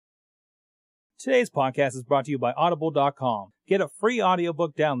Today's podcast is brought to you by Audible.com. Get a free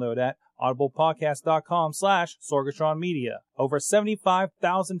audiobook download at audiblepodcast.com/Sorgatron Media. Over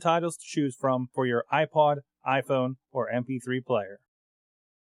 75,000 titles to choose from for your iPod, iPhone, or MP3 player.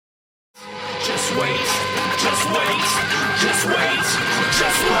 Just wait, just wait, just wait,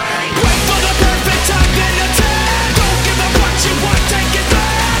 just wait. Wait for the perfect time, then attack. Don't give up what you want, take it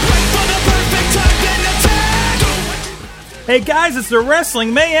back. Wait for the perfect time, then attack. Hey guys, it's the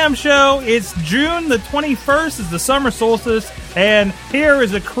Wrestling Mayhem Show. It's June the 21st, it's the summer solstice, and here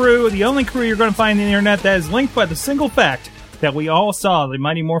is a crew, the only crew you're going to find on the internet that is linked by the single fact that we all saw the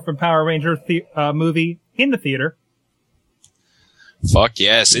Mighty Morphin Power Ranger movie in the theater. Fuck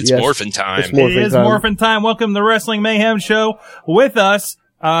yes, it's Morphin time. It is Morphin time. Welcome to the Wrestling Mayhem Show. With us,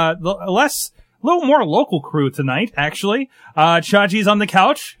 little more local crew tonight, actually. Chachi's on the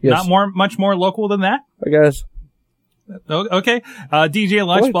couch. Yes. Not much more local than that. I guess. Okay. DJ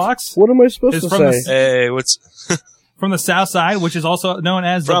Lunchbox. What am I supposed to say? Hey, what's from the South Side, which is also known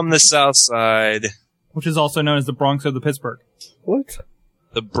as the South Side, which is also known as the Bronx of the Pittsburgh. What?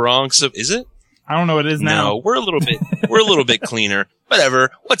 The Bronx of, is it? I don't know what it is now. No, we're a little bit cleaner.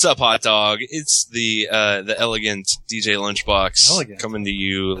 Whatever. What's up, hot dog? It's the elegant DJ Lunchbox coming to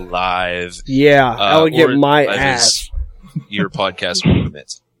you live. Yeah, elegant my ass. Your podcast will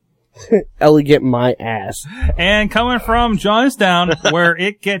permit. Elegant my ass. And coming from Johnstown, where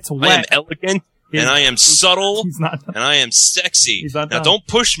it gets wet. I am elegant, and I am subtle, and I am sexy. Now don't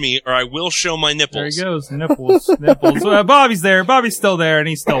push me, or I will show my nipples. There he goes, nipples. Bobby's there. Bobby's still there, and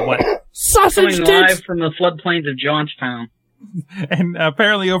he's still wet. Sausage Coming live from the floodplains of Johnstown. And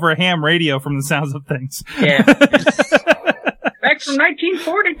apparently over a ham radio from the sounds of things. Yeah. Back from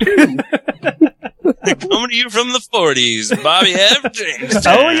 1942. Coming to you from the 40s, Bobby F.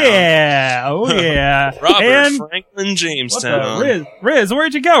 Jamestown. Oh yeah. Robert Franklin Jamestown. Riz,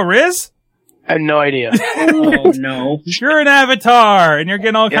 where'd you go, Riz? I have no idea. Oh no. You're an avatar, and you're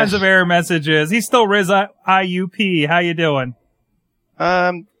getting all kinds of error messages. He's still Riz IUP. How you doing?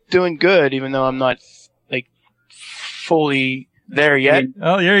 Doing good, even though I'm not, fully there yet.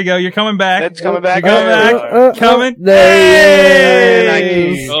 Oh, there you go. You're coming back. That's coming back. Coming. There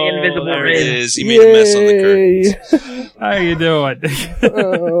he is. Invisible there Riz. it is. He made a mess on the curtains. How you doing?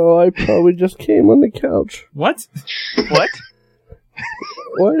 Oh, I probably just came on the couch. What? What?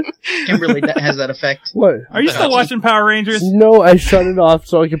 What? Kimberly has that effect. What? Are you still watching Power Rangers? No, I shut it off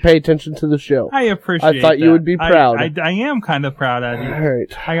so I could pay attention to the show. I appreciate I thought you would be proud. I am kind of proud of you. All right.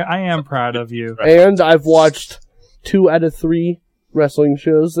 I am proud of you. And I've watched 2 out of 3 wrestling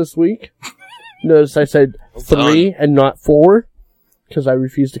shows this week. Notice I said 3 and not 4 because I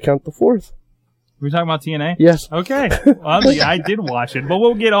refused to count the 4th. Are we talking about TNA? Yes. Okay. Well, I did watch it, but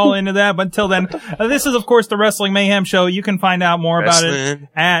we'll get all into that. But until then, this is, of course, the Wrestling Mayhem Show. You can find out more about it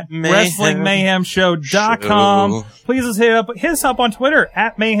at WrestlingMayhemShow.com. Please just hit us up on Twitter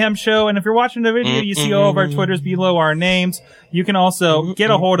at Mayhem Show. And if you're watching the video, you see all of our Twitters below our names. You can also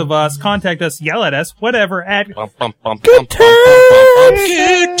get a hold of us, contact us, yell at us, whatever, at Good times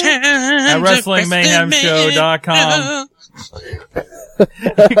at WrestlingMayhemShow.com.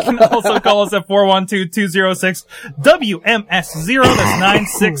 You can also call us at 412-206-WMS0. That's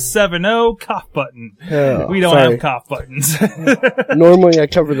 9670. Cough button. Oh, we don't have cough buttons. Normally I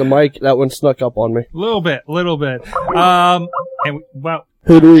cover the mic. That one snuck up on me. Little bit. Who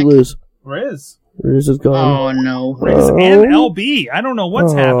do we lose? Riz. Riz is gone. Oh no. Riz and LB. I don't know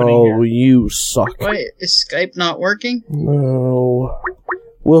what's happening here. Oh, you suck. Wait, is Skype not working? No.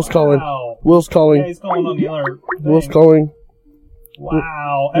 Will's calling. Wow. Will's calling. Yeah, he's calling on the other thing. Will's calling.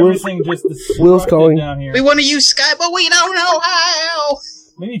 Wow. Everything just Will's calling down here. We want to use Skype, but we don't know how.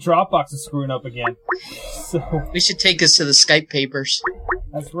 Maybe Dropbox is screwing up again. So we should take this to the Skype papers.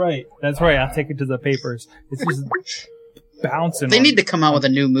 That's right. I'll take it to the papers. It's just bouncing. They need to come out with a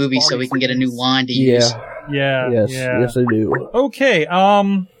new movie so we can get a new line to use. Yes, they do. Okay,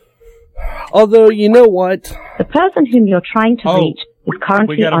 although, you know what? The person whom you're trying to reach is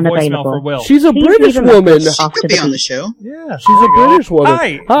currently unavailable. For Will. She's a British woman. She could be on the show. Yeah, she's a British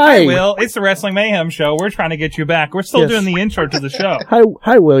woman. Hi, Will. It's the Wrestling Mayhem Show. We're trying to get you back. We're still doing the intro to the show.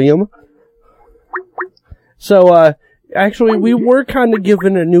 Hi, William. So, actually, we were kind of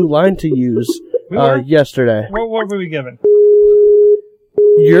given a new line to use yesterday. What were we given?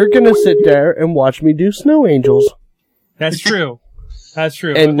 You're gonna sit there and watch me do Snow Angels. That's true. That's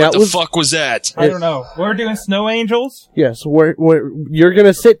true. And what the fuck was that? I don't know. We're doing Snow Angels? Yes, you're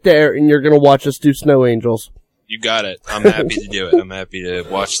gonna sit there and you're gonna watch us do Snow Angels. You got it. I'm happy to do it. I'm happy to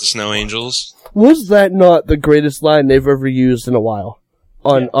watch the Snow Angels. Was that not the greatest line they've ever used in a while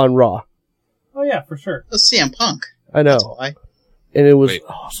on Raw? Oh yeah, for sure. Let's CM Punk. I know. That's why. And it was Wait,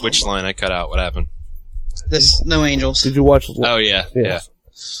 which line I cut out? What happened? This No Angels. Did you watch? Oh yeah, Yes.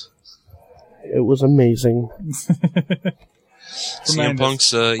 It was amazing. CM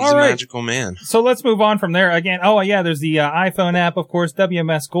Punk's he's a magical man. So let's move on from there. Again, there's the iPhone app, of course,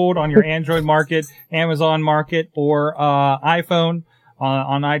 WMS Gold on your Android market, Amazon market, or iPhone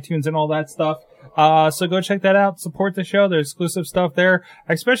on iTunes and all that stuff. So go check that out. Support the show. There's exclusive stuff there,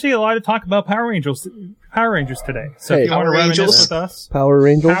 especially a lot of talk about Power Rangers today. So if you want to reminisce with us. Power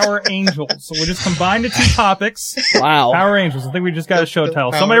Rangers? Power Angels. So we'll just combine the two topics. Wow. Power Angels. I think we just got a show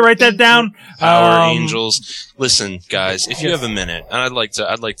title. Somebody write that down. Power Angels. Listen, guys, if you have a minute, and I'd like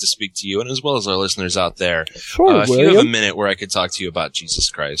to speak to you, and as well as our listeners out there. Sure, if you have a minute where I could talk to you about Jesus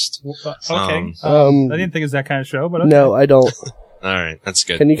Christ. Okay. I didn't think it was that kind of show, but okay. No, I don't. All right, that's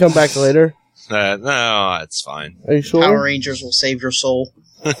good. Can you come back later? No, it's fine. Are you sure? Power Rangers will save your soul.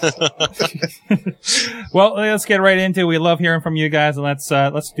 Well, let's get right into it. We love hearing from you guys, and let's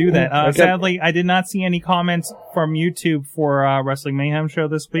do that. Sadly, I did not see any comments from YouTube for Wrestling Mayhem Show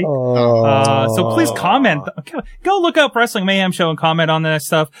this week. So please comment. Go look up Wrestling Mayhem Show and comment on that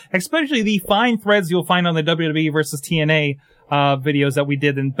stuff, especially the fine threads you'll find on the WWE versus TNA videos that we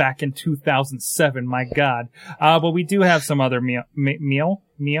did back in 2007. My God. But we do have some other meal.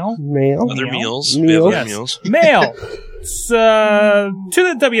 Other meals. Yes. Mail. To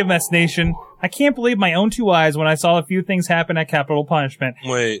the WMS Nation. I can't believe my own two eyes when I saw a few things happen at Capital Punishment.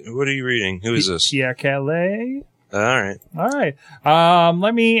 Wait, what are you reading? Who is this? Pierre Calais. All right.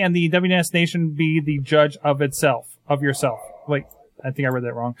 Let me and the WMS Nation be the judge of yourself. Wait. I think I read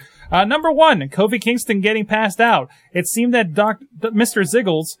that wrong. Number 1, Kofi Kingston getting passed out. It seemed that Mr.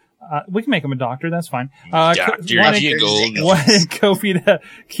 Ziggles, we can make him a doctor, that's fine. Wanted Kofi to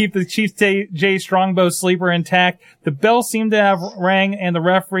keep the Chief J Strongbow sleeper intact. The bell seemed to have rang, and the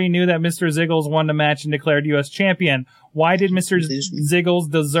referee knew that Mr. Ziggles won the match and declared U.S. champion. Why did Mr. Ziggles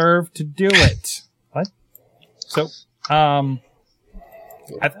deserve to do it? What? So, I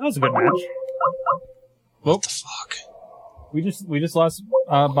thought it was a good match. What the fuck? We just lost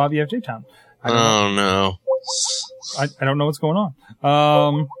Bobby F. J. Town. No. I don't know what's going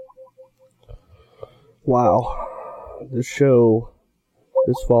on. Wow. The show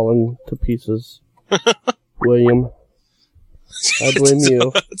is falling to pieces. William, I blame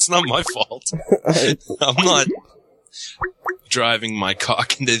you. It's not my fault. I'm not driving my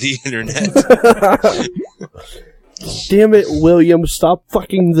cock into the internet. Damn it, William, stop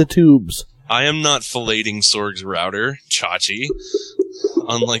fucking the tubes. I am not filleting Sorg's router, Chachi.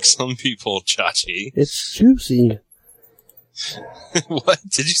 Unlike some people, Chachi. It's juicy. What?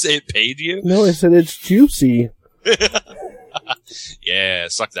 Did you say it paid you? No, I said it's juicy. Yeah,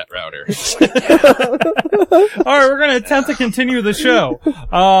 suck that router. All right, we're going to attempt to continue the show.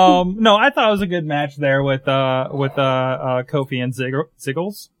 No, I thought it was a good match there with Kofi and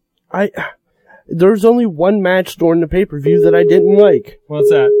Ziggles. There's only one match during the pay-per-view that I didn't like. What's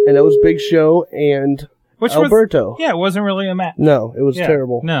that? And that was Big Show and Alberto. It wasn't really a match. No, it was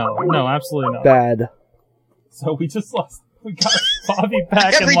terrible. No, absolutely not. Bad. So we just lost. We got Bobby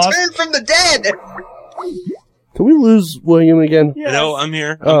back and lost. Returned from the dead! Can we lose William again? Yes. No, I'm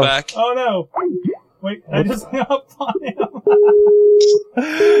here. I'm back. Oh no. Wait, I just hung up on him.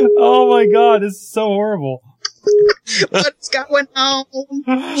 Oh my God, this is so horrible. What's going on?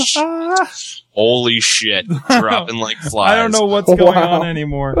 Holy shit. Dropping like flies. I don't know what's going on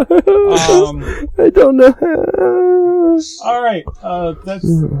anymore. I don't know. All right.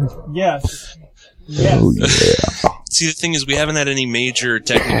 Yes. Oh, yeah. See, the thing is, we haven't had any major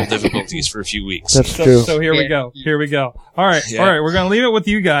technical difficulties for a few weeks. That's true. So here we go. All right. Yeah. All right. We're going to leave it with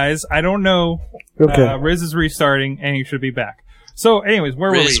you guys. I don't know. Okay. Riz is restarting and he should be back. So anyways,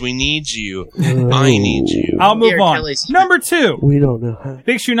 where Riz, were we? we need you. I need you. I'll move Here, on. Kelly's- Number 2. We don't know.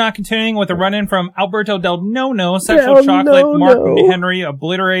 Big Show not continuing with a run-in from Alberto Del Nono. Sexual Chocolate. Mark Henry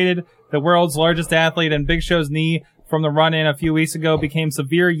obliterated the world's largest athlete, and Big Show's knee from the run-in a few weeks ago became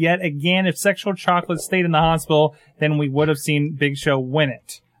severe yet again. If Sexual Chocolate stayed in the hospital, then we would have seen Big Show win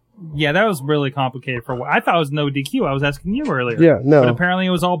it. Yeah, that was really complicated for what I thought it was no DQ. I was asking you earlier. Yeah, no. But apparently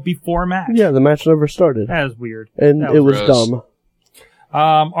it was all before match. Yeah, the match never started. That was weird. And That it was gross. dumb.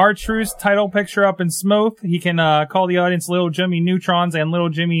 R-Truth's title picture up in smoke. He can call the audience Little Jimmy Neutrons and Little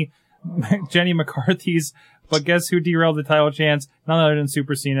Jenny McCarthy's. But guess who derailed the title chance? None other than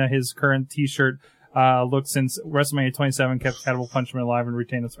Super Cena. His current t-shirt look since WrestleMania 27 kept Capital Punishment alive and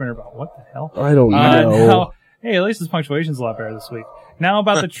retained the spinner belt. What the hell? I don't know. Now, hey, at least his punctuation's a lot better this week. Now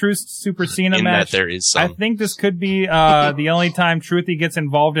about the Truth Super Cena In match. that there is I some. think this could be the only time Truthy gets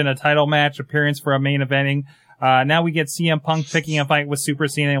involved in a title match appearance for a main eventing. Now we get CM Punk picking a fight with Super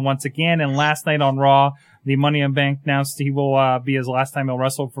Cena once again, and last night on Raw, The Money in Bank announced he will be his last time he'll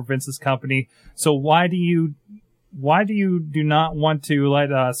wrestle for Vince's company. So why do you do not want to let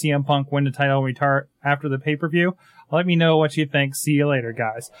CM Punk win the title and retire after the pay-per-view? Let me know what you think. See you later,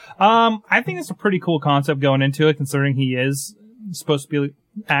 guys. I think it's a pretty cool concept going into it, considering he is supposed to be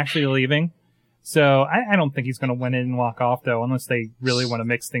actually leaving. So I don't think he's going to win it and walk off, though, unless they really want to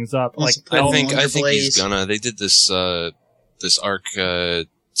mix things up. I think he's gonna. They did this arc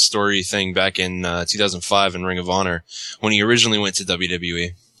story thing back in 2005 in Ring of Honor when he originally went to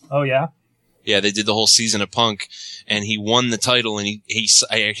WWE. Oh yeah. Yeah, they did the whole season of Punk, and he won the title, and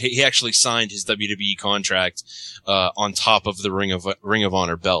he actually signed his WWE contract on top of the Ring of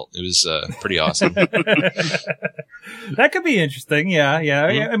Honor belt. It was pretty awesome. That could be interesting.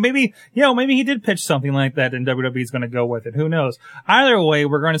 Yeah. Maybe he did pitch something like that, and WWE's going to go with it. Who knows? Either way,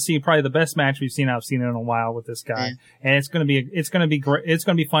 we're going to see probably the best match I've seen in a while with this guy, and it's going to be great. It's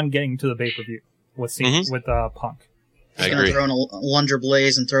going to be fun getting to the pay-per-view with Punk. He's going to throw in a Lunger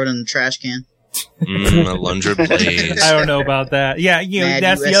Blaze and throw it in the trash can. A Lunger Blaze. I don't know about that. Yeah,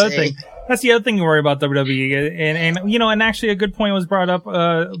 that's USA. The other thing. That's the other thing you worry about WWE. And actually a good point was brought up,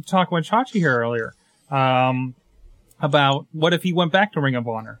 talking with Chachi here earlier, about what if he went back to Ring of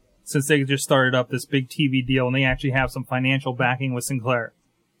Honor, since they just started up this big TV deal and they actually have some financial backing with Sinclair.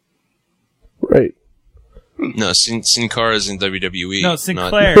 Right. No, Sin Cara's in WWE. No,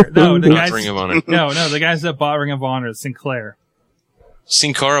 Sinclair. The guys. Ring of Honor. No, the guys that bought Ring of Honor is Sinclair.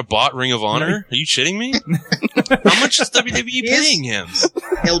 Sin Cara bought Ring of Honor? Are you shitting me? How much is WWE paying him?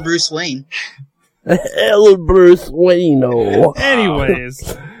 Hail Bruce Wayne. Hail Bruce Wayne.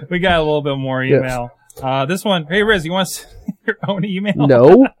 Anyways, we got a little bit more email. Yes. This one, hey Riz, you want to send your own email?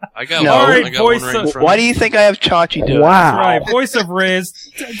 No. I got one. I got one right in front. Why do you think I have Chachi do it? Wow. That's right, voice of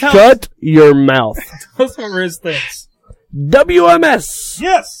Riz. Shut your mouth. Tell us what Riz thinks. WMS.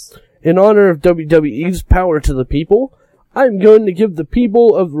 Yes. In honor of WWE's Power to the People, I'm going to give the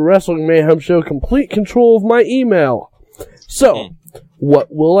people of the Wrestling Mayhem Show complete control of my email. So,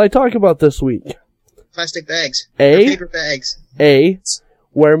 what will I talk about this week? Plastic bags. Paper bags. A,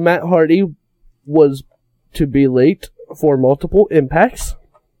 where Matt Hardy was to be late for multiple impacts.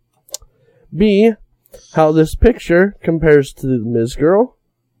 B, how this picture compares to the Miz girl.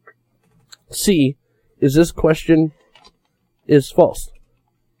 C, is this question is false?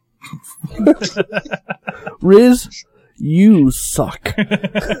 Riz, you suck.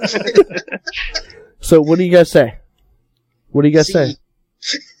 So what do you guys say? What do you guys say?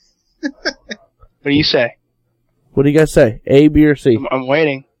 What do you say? What do you guys say? A, B, or C? I'm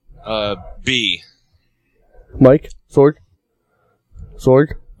waiting. B. Mike? Sorg?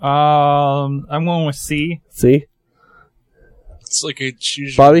 I'm going with C. C? It's like a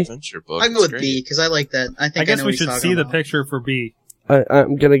choose Bobby? your adventure book. I go with B because I like that. I guess know we what should he's see talking the about. picture for B.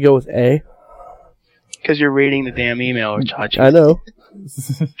 I'm gonna go with A. Because you're reading the damn email, Chachi. I know.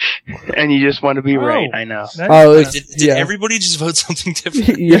 And you just want to be right. I know. Did everybody just vote something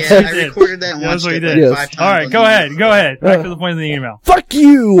different? Yeah, I recorded that and watched it like 5 times. All right, go ahead. Back to the point of the email. Fuck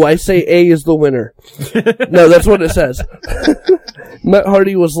you! I say A is the winner. No, that's what it says. Matt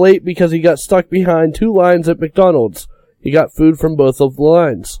Hardy was late because he got stuck behind 2 lines at McDonald's. He got food from both of the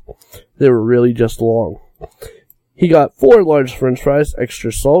lines. They were really just long. He got 4 large french fries,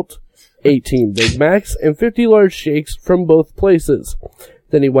 extra salt, 18 Big Macs, and 50 large shakes from both places.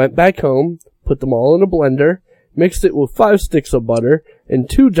 Then he went back home, put them all in a blender, mixed it with 5 sticks of butter and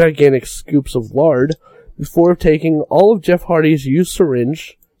 2 gigantic scoops of lard before taking all of Jeff Hardy's used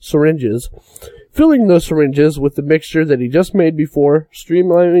syringes, filling those syringes with the mixture that he just made before,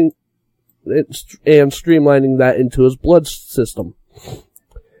 streamlining that into his blood system.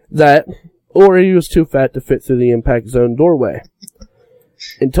 Or he was too fat to fit through the impact zone doorway.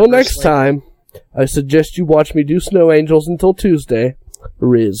 Until next time, I suggest you watch me do Snow Angels until Tuesday.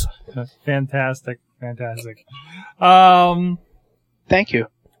 Riz. Fantastic. Thank you.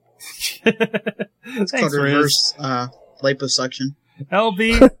 It's called reverse liposuction.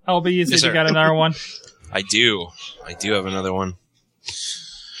 LB, you said you got another one? I do have another one.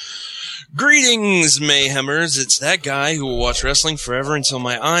 Greetings, Mayhemers. It's that guy who will watch wrestling forever until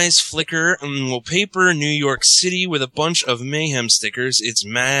my eyes flicker and will paper New York City with a bunch of Mayhem stickers. It's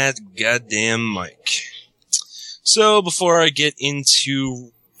Mad Goddamn Mike. So, before I get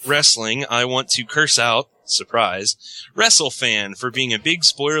into wrestling, I want to curse out, surprise, WrestleFan for being a big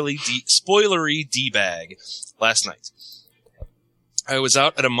spoilery D-bag last night. I was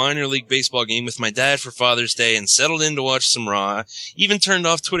out at a minor league baseball game with my dad for Father's Day and settled in to watch some Raw. Even turned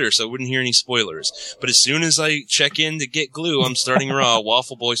off Twitter so I wouldn't hear any spoilers. But as soon as I check in to get glue, I'm starting Raw.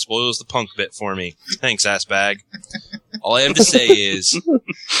 Waffle Boy spoils the Punk bit for me. Thanks, ass bag. All I have to say is,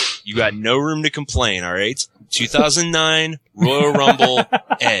 you got no room to complain, alright? 2009, Royal Rumble,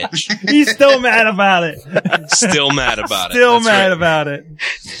 Edge. He's still mad about it. Still mad about it. Still That's mad right. about it.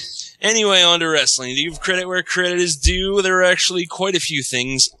 Anyway, on to wrestling. To give credit where credit is due, there are actually quite a few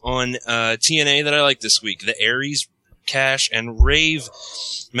things on TNA that I like this week. The Aries, Cash, and Rave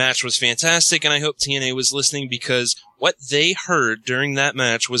match was fantastic, and I hope TNA was listening because what they heard during that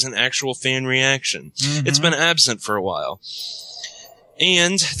match was an actual fan reaction. Mm-hmm. It's been absent for a while.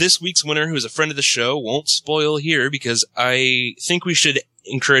 And this week's winner, who is a friend of the show, won't spoil here because I think we should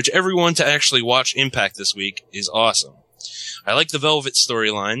encourage everyone to actually watch Impact this week, is awesome. I like the Velvet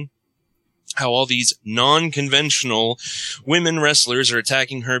storyline. How all these non-conventional women wrestlers are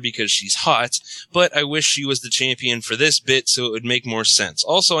attacking her because she's hot, but I wish she was the champion for this bit so it would make more sense.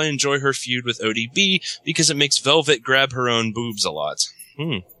 Also, I enjoy her feud with ODB because it makes Velvet grab her own boobs a lot.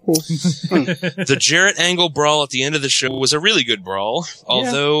 The Jarrett Angle brawl at the end of the show was a really good brawl,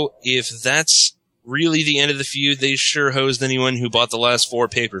 although if that's really the end of the feud, they sure hosed anyone who bought the last 4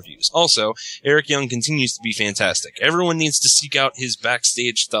 pay-per-views. Also, Eric Young continues to be fantastic. Everyone needs to seek out his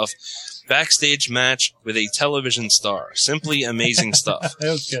backstage stuff. Backstage match with a television star. Simply amazing stuff.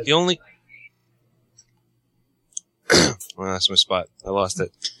 That was good. The only... well, that's my spot. I lost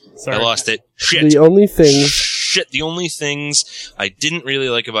it. Sorry. I lost it. Shit. The only things Shit. The only things I didn't really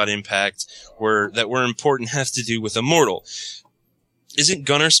like about Impact were important have to do with Immortal. Isn't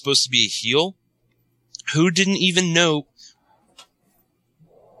Gunner supposed to be a heel? Who didn't even know...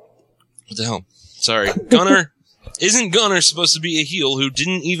 What the hell? Sorry. Gunner... Isn't Gunner supposed to be a heel who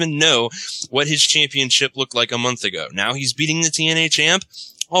didn't even know what his championship looked like a month ago? Now he's beating the TNA champ?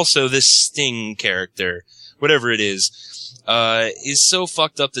 Also, this Sting character, whatever it is so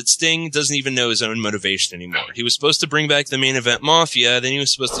fucked up that Sting doesn't even know his own motivation anymore. He was supposed to bring back the Main Event Mafia, then he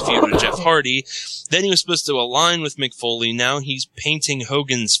was supposed to feud with Jeff Hardy, then he was supposed to align with Mick Foley, now he's painting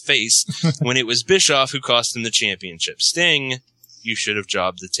Hogan's face when it was Bischoff who cost him the championship. Sting, you should have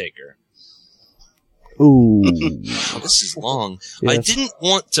jobbed the Taker. Ooh. This is long. Yes. I didn't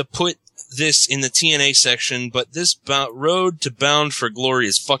want to put this in the TNA section, but this road to Bound for Glory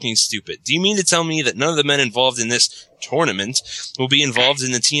is fucking stupid. Do you mean to tell me that none of the men involved in this tournament will be involved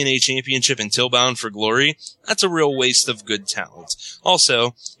in the TNA Championship until Bound for Glory? That's a real waste of good talent.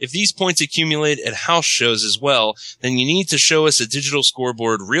 Also, if these points accumulate at house shows as well, then you need to show us a digital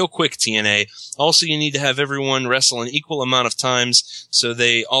scoreboard real quick, TNA. Also, you need to have everyone wrestle an equal amount of times so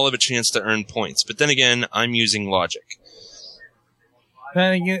they all have a chance to earn points. But then again, I'm using logic.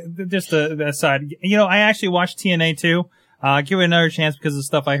 Just a aside, I actually watched TNA too. Give it another chance because of the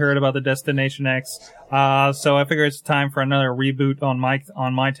stuff I heard about the Destination X. So I figure it's time for another reboot on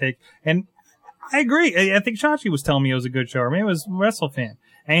my take. And I agree. I think Chachi was telling me it was a good show, or maybe it was WrestleFan.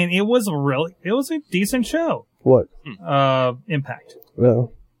 And it was a decent show. What? Impact.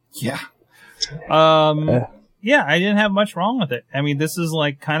 Well. Yeah. Yeah, I didn't have much wrong with it. I mean, this is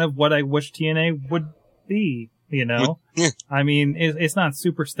like kind of what I wish TNA would be. I mean, it's not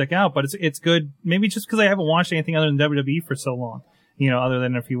super stick out, but it's good. Maybe just because I haven't watched anything other than WWE for so long, other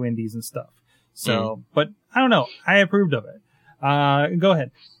than a few indies and stuff. So, but I don't know. I approved of it. Go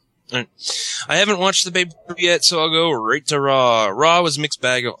ahead. I haven't watched the pay-per-view yet, so I'll go right to Raw. Raw was a mixed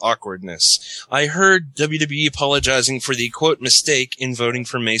bag of awkwardness. I heard WWE apologizing for the, quote, mistake in voting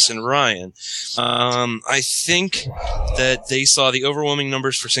for Mason Ryan. I think that they saw the overwhelming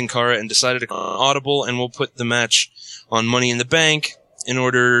numbers for Sin Cara and decided to audible and will put the match on Money in the Bank in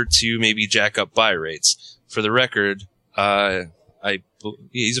order to maybe jack up buy rates. For the record,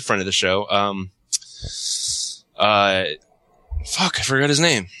 he's a friend of the show. Fuck, I forgot his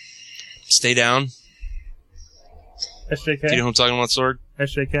name. Stay down. SJK? Do you know who I'm talking about, Sorg?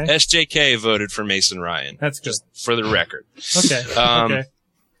 SJK? SJK voted for Mason Ryan. That's good. Just for the record. Okay. Okay.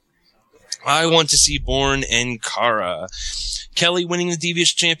 I want to see Bourne and Cara. Kelly winning the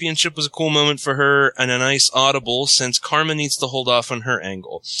Devious Championship was a cool moment for her and a nice audible since Karma needs to hold off on her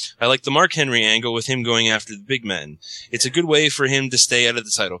angle. I like the Mark Henry angle with him going after the big men. It's a good way for him to stay out of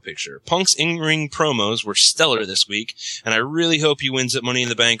the title picture. Punk's in-ring promos were stellar this week, and I really hope he wins at Money in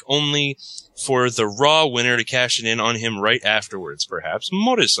the Bank only for the Raw winner to cash it in on him right afterwards, perhaps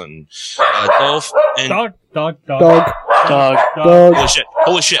Morrison. Dolph and... Dog.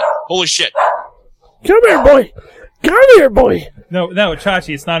 Holy shit. Come here, boy. No,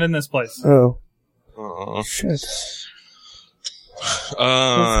 Chachi, it's not in this place. Oh. Shit.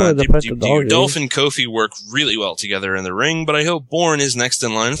 Dolph and Kofi work really well together in the ring, but I hope Bourne is next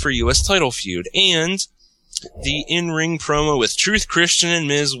in line for U.S. title feud. And the in-ring promo with Truth, Christian, and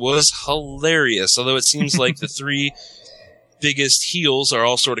Miz was hilarious, although it seems like the three biggest heels are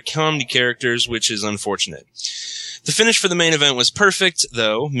all sort of comedy characters, which is unfortunate. The finish for the main event was perfect,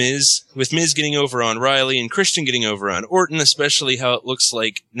 though, with Miz getting over on Riley and Christian getting over on Orton, especially how it looks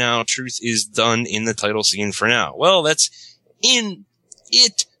like now Truth is done in the title scene for now. Well, that's in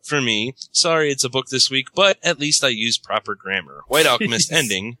it for me. Sorry it's a book this week, but at least I used proper grammar. White Alchemist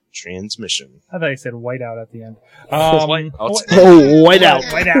ending, transmission. I thought you said whiteout at the end. Whiteout.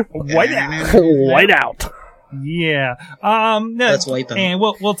 Whiteout. Yeah. Let's wipe them. And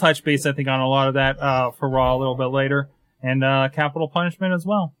we'll touch base, I think, on a lot of that for Raw a little bit later, and Capital Punishment as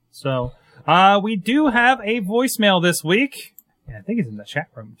well. So we do have a voicemail this week. And I think it's in the chat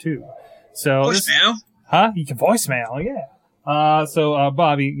room too. So Voicemail? You can voicemail, yeah. So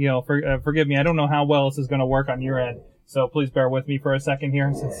Bobby, forgive me. I don't know how well this is going to work on your end. So please bear with me for a second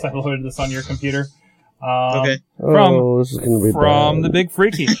here since I loaded this on your computer. Okay. This is going to be from bad. the Big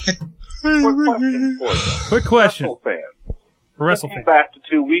Freaky. Quick question. Looking back to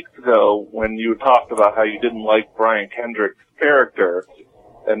 2 weeks ago when you talked about how you didn't like Brian Kendrick's character,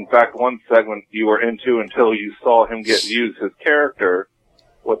 in fact, one segment you were into until you saw him use his character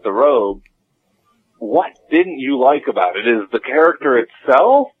with the robe. What didn't you like about it? Is the character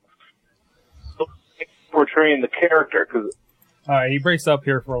itself portraying the character? Cause all right, he breaks up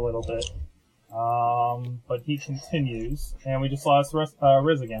here for a little bit. But he continues, and we just lost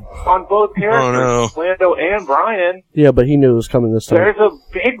Riz again. on both characters, Lando and Brian. Yeah, but he knew it was coming this time. There's a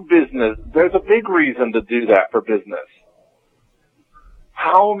big business. There's a big reason to do that for business.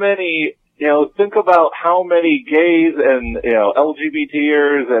 How many, think about how many gays and,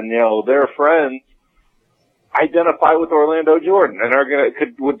 LGBTers and, their friends identify with Orlando Jordan and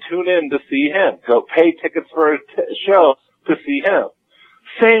would tune in to see him, go pay tickets for a show to see him.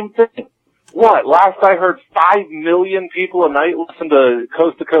 Same thing. What? Last I heard, 5 million people a night listen to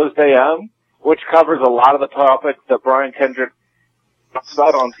Coast AM, which covers a lot of the topics that Brian Kendrick talks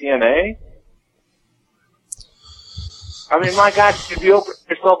about on TNA. I mean, my gosh, you open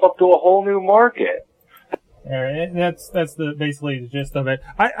yourself up to a whole new market. That's basically the gist of it.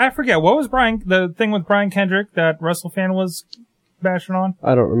 I forget, what was the thing with Brian Kendrick that WrestleFan was bashing on?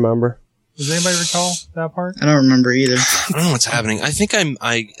 I don't remember. Does anybody recall that part? I don't remember either. I don't know what's happening. I think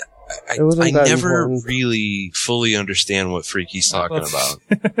I never really fully understand what Freaky's talking about.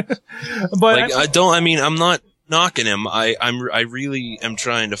 But I'm not knocking him. I really am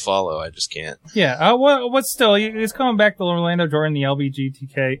trying to follow. I just can't. Yeah. What's still? He's coming back to Orlando Jordan, the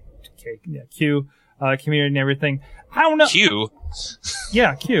LBGTQ community and everything. I don't know. Q.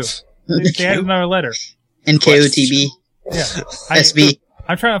 Yeah, Q. They added another letter. NKOTB. Yeah. SB.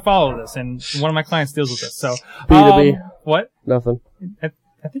 I'm trying to follow this, and one of my clients deals with this. So B2B. What? Nothing. I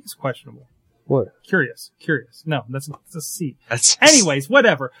think it's questionable. What? Curious. No, that's a C. Anyways,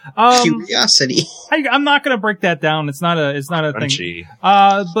 whatever. Curiosity. I'm not gonna break that down. It's not a Crunchy. thing.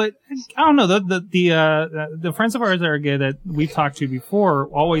 But I don't know. The friends of ours that are gay that we've talked to before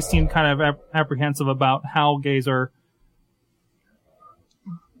always seem kind of apprehensive about how gays are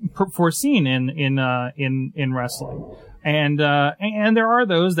foreseen in wrestling. And there are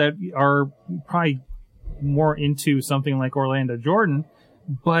those that are probably more into something like Orlando Jordan,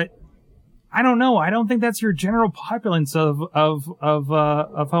 but I don't know. I don't think that's your general populace of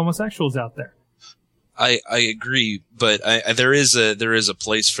homosexuals out there. I agree, but there is a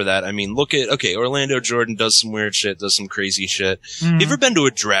place for that. I mean, look at Orlando Jordan does some weird shit, does some crazy shit. Mm-hmm. You ever been to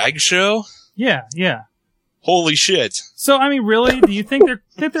a drag show? Yeah. Holy shit! So I mean, really, do you think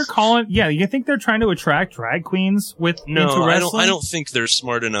they're calling? Yeah, you think they're trying to attract drag queens into wrestling? I don't think they're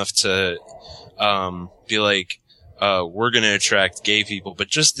smart enough to be like, we're going to attract gay people, but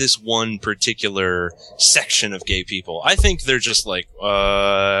just this one particular section of gay people. I think they're just like,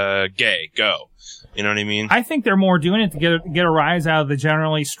 gay, go. You know what I mean? I think they're more doing it to get a rise out of the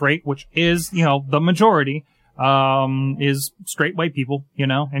generally straight, which is, the majority, is straight white people,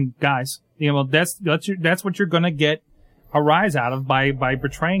 and guys. That's what you're gonna get a rise out of by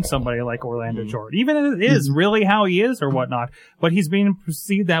portraying somebody like Orlando Jordan. Even if it is really how he is or whatnot, but he's being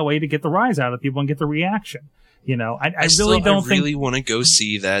perceived that way to get the rise out of people and get the reaction. I really want to go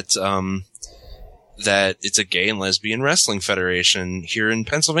see that, that it's a gay and lesbian wrestling federation here in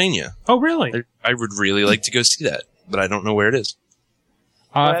Pennsylvania. Oh, really? I would really like to go see that, but I don't know where it is.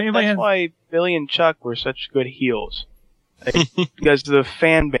 That's why Billy and Chuck were such good heels. Because the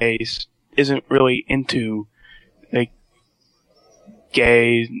fan base isn't really into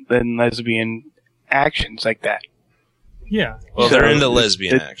gay and lesbian actions like that. Yeah. Well, they're into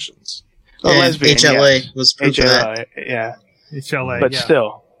lesbian actions. Oh, lesbian, HLA was proof of that. Yeah. HLA, but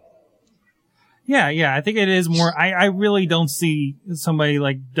still. Yeah, I think it is more. I really don't see somebody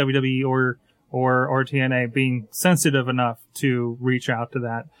like WWE or TNA being sensitive enough to reach out to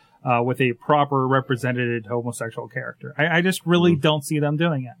that with a proper represented homosexual character. I just really don't see them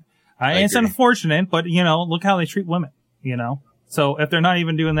doing it. It's unfortunate, but look how they treat women. So if they're not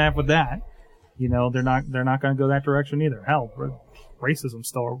even doing that with that, they're not going to go that direction either. Hell, racism's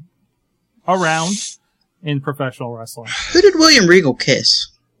still around in professional wrestling. Who did William Regal kiss?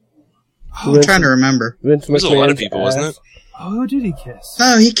 I'm trying to remember. It was a lot of people, wasn't it? Oh, who did he kiss?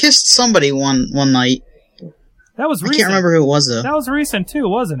 No, he kissed somebody one night. That was recent. I can't remember who it was, though. That was recent, too,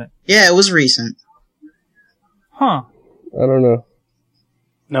 wasn't it? Yeah, it was recent. Huh. I don't know.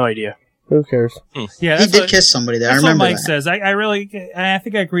 No idea. Who cares? Yeah, he did kiss somebody there. I That's remember what Mike that. says. I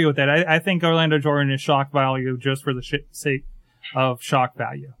think I agree with that. I think Orlando Jordan is shock value just for the sake of shock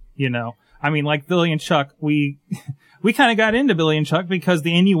value. I mean, like Billy and Chuck, we kind of got into Billy and Chuck because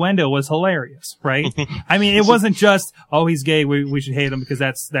the innuendo was hilarious, right? I mean, it wasn't just, oh, he's gay, we should hate him because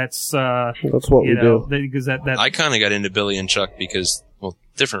that's what we do. Because that I kind of got into Billy and Chuck because, well,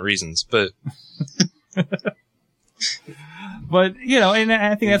 different reasons, but. But, and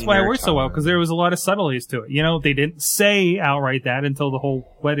I think that's why it worked so well, because there was a lot of subtleties to it. They didn't say outright that until the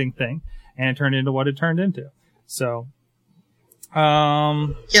whole wedding thing, and it turned into what it turned into. So,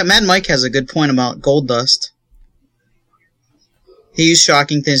 yeah, Mad Mike has a good point about Goldust. He used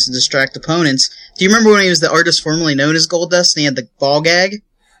shocking things to distract opponents. Do you remember when he was the artist formerly known as Goldust, and he had the ball gag?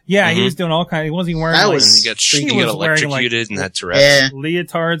 Yeah, he was doing all kinds. He wasn't even wearing. And he got electrocuted and had Tourette's.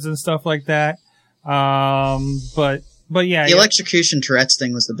 Leotards and stuff like that. But yeah, the electrocution Tourette's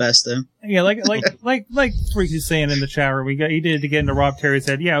thing was the best, though. Yeah, like Freaky's saying in the chat room, he did it to get into Rob Terry's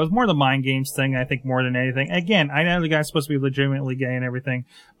head. Yeah, it was more the mind games thing, I think, more than anything. Again, I know the guy's supposed to be legitimately gay and everything,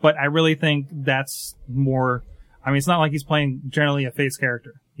 but I really think that's more. I mean, it's not like he's playing generally a face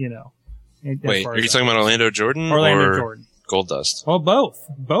character, Wait, are you talking about Orlando Jordan or Jordan? Goldust? Well,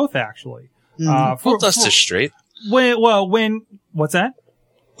 both actually. Goldust is straight. What's that?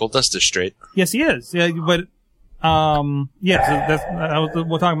 Goldust is straight. Yes, he is. Yeah, but. We're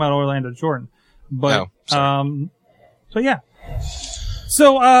talking about Orlando Jordan, but, so yeah.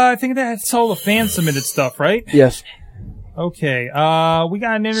 So, I think that's all the fan submitted stuff, right? Yes. Okay, we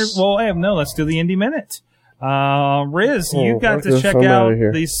got an interview. Well, no, let's do the Indie Minute. Riz, you got to check out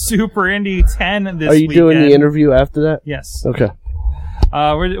the Super Indie 10 this weekend. Are you doing the interview after that? Yes. Okay.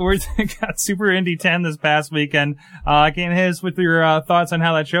 We're got Super Indie 10 this past weekend. I can't hit us with your, thoughts on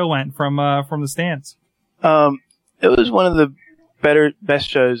how that show went from the stands. It was one of the best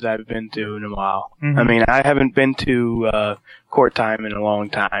shows I've been to in a while. Mm-hmm. I mean, I haven't been to Court Time in a long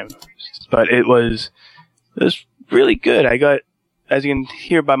time, but it was really good. I got, as you can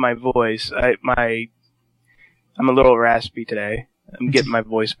hear by my voice, I'm a little raspy today. I'm getting my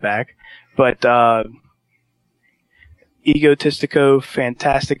voice back, but Egotistico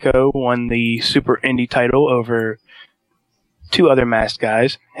Fantastico won the Super Indie title over two other masked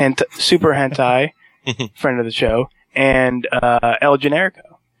guys, Super Hentai. Friend of the show, and El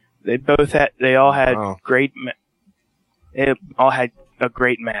Generico. They all had a great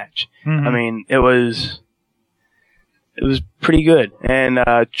match. Mm-hmm. I mean, it was pretty good. And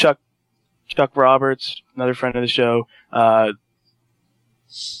Chuck Roberts, another friend of the show,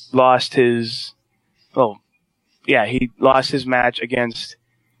 lost his match against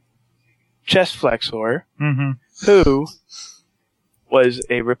Chest Flexor, who was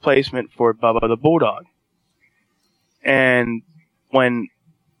a replacement for Bubba the Bulldog. And when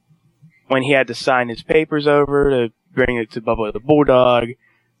he had to sign his papers over to bring it to Bubba the Bulldog,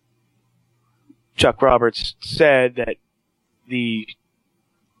 Chuck Roberts said that the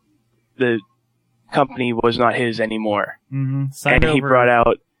company was not his anymore. Mm-hmm. And he brought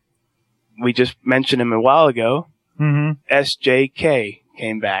out, we just mentioned him a while ago, SJK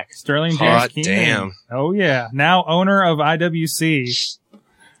came back. Sterling Hot James damn. Oh yeah. Now owner of IWC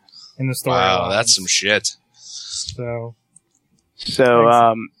in the story. Wow, that's some shit. So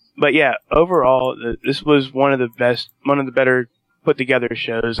but yeah, overall, this was one of the better put together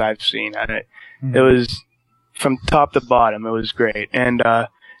shows I've seen. It was from top to bottom. It was great. And,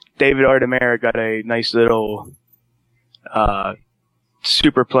 David Artemera got a nice little, belly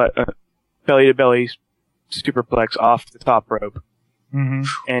to belly superplex off the top rope.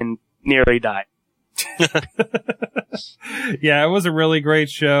 And nearly died. Yeah, it was a really great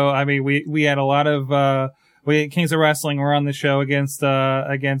show. I mean, we had a lot of, Kings of Wrestling were on the show against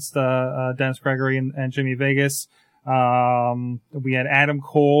Dennis Gregory and Jimmy Vegas. We had Adam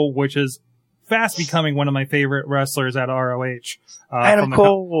Cole, which is fast becoming one of my favorite wrestlers at ROH. Adam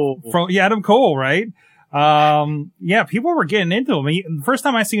Cole, right? Yeah, people were getting into him. The first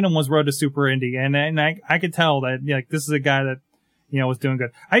time I seen him was Road to Super Indie, and I could tell that, like, this is a guy that, was doing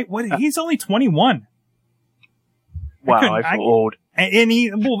good. He's only 21. Wow, I feel old. And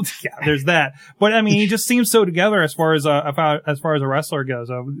there's that. But I mean, he just seems so together as far as a wrestler goes.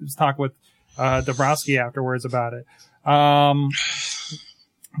 I was talking with Dabrowski afterwards about it.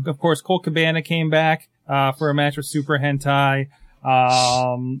 Of course, Colt Cabana came back for a match with Super Hentai.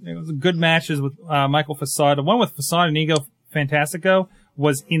 It was good matches with Michael Facade. The one with Facade and Ego Fantastico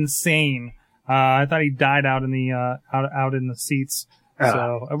was insane. I thought he died out in the out in the seats.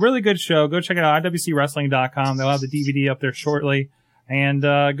 So a really good show. Go check it out, IWCWrestling.com. They'll have the DVD up there shortly. And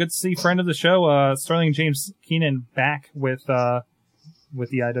good to see friend of the show, Sterling James Keenan, back with the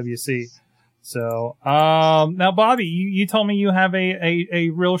IWC. So now, Bobby, you told me you have a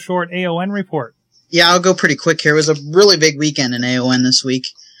real short AON report. Yeah, I'll go pretty quick here. It was a really big weekend in AON this week.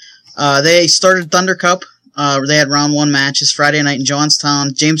 They started Thunder Cup. They had round 1 matches Friday night in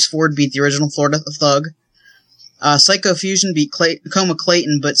Johnstown. James Ford beat the original Florida Thug. Psycho Fusion beat Coma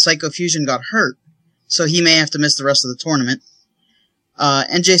Clayton, but Psycho Fusion got hurt, so he may have to miss the rest of the tournament.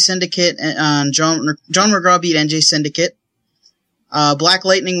 NJ Syndicate and John McGraw beat NJ Syndicate. Black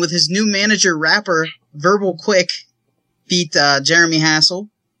Lightning with his new manager rapper Verbal Quick beat Jeremy Hassel.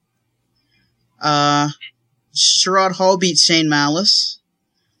 Sherrod Hall beat Shane Malice.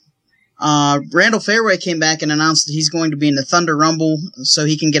 Randall Fairway came back and announced that he's going to be in the Thunder Rumble so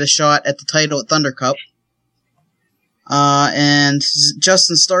he can get a shot at the title at Thunder Cup. And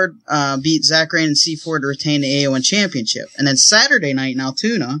Justin Starr beat Zach Rain and C4 to retain the AON Championship. And then Saturday night in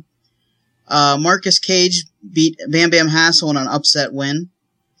Altoona, Marcus Cage beat Bam Bam Hassel in an upset win.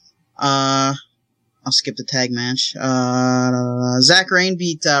 I'll skip the tag match. Zach Rain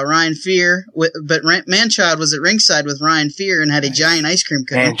beat Ryan Fear, but Manchild was at ringside with Ryan Fear and had a giant ice cream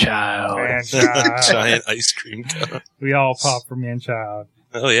cone. Manchild. Giant ice cream cone. We all pop for Manchild.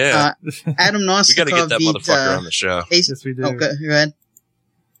 Oh, yeah. Adam Nostikov we got to get that beat, motherfucker on the show. Yes, we do. Oh, go ahead.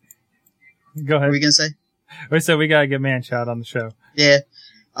 Go ahead. What were you going to say? We said we got to get Manchild on the show. Yeah.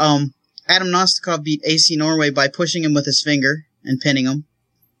 Adam Nostikov beat AC Norway by pushing him with his finger and pinning him.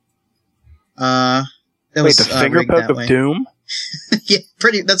 Wait, the finger poke of doom? Yeah,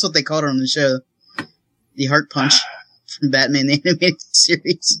 that's what they called it on the show. The Heart Punch from Batman the Animated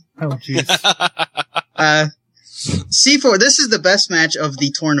Series. Oh, jeez. C4, this is the best match of the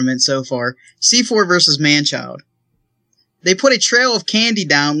tournament so far. C4 versus Manchild. They put a trail of candy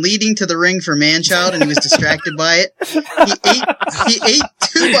down leading to the ring for Manchild, and he was distracted by it. He ate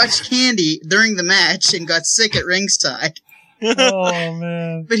too much candy during the match and got sick at ringside. Oh,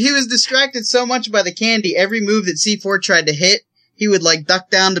 man. But he was distracted so much by the candy, every move that C4 tried to hit, he would duck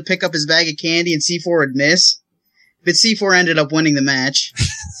down to pick up his bag of candy and C4 would miss. But C4 ended up winning the match.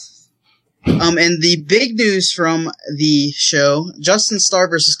 And the big news from the show, Justin Starr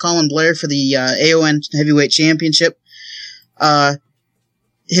versus Colin Blair for the AON Heavyweight Championship.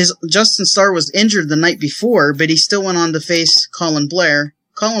 Justin Starr was injured the night before, but he still went on to face Colin Blair.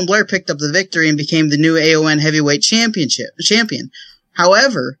 Colin Blair picked up the victory and became the new AON Heavyweight Champion.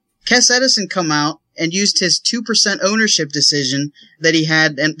 However, Kes Edison come out and used his 2% ownership decision that he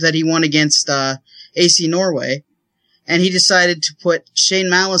had and that he won against AC Norway, and he decided to put Shane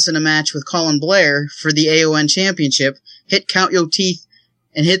Malice in a match with Colin Blair for the AON Championship, hit Count Yo Teeth,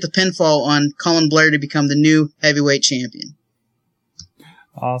 and hit the pinfall on Colin Blair to become the new heavyweight champion.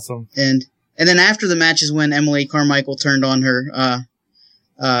 Awesome. And then after the match is when Emily Carmichael turned on her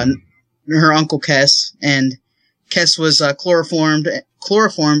Uncle Kes, and Kes was chloroformed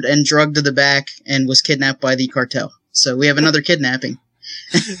and drugged to the back and was kidnapped by the cartel. So we have another kidnapping.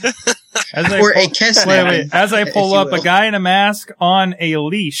 As I pull up, a guy in a mask on a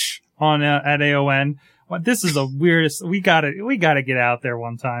leash at AON. Well, this is the weirdest. We gotta get out there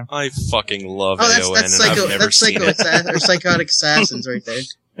one time. I fucking love AON, and I've never seen it. Or Psychotic Assassins right there.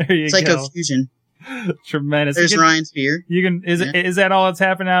 There you Psycho go. Fusion. Tremendous. There's Ryan Spear. Is that all that's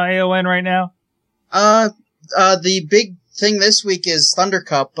happening at AON right now? The big thing this week is Thunder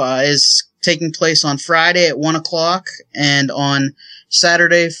Cup is taking place on Friday at 1:00 and on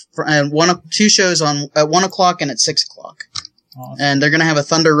Saturday two shows at 1:00 and at 6:00. Awesome. And they're gonna have a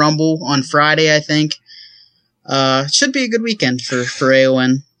Thunder Rumble on Friday, I think. It should be a good weekend for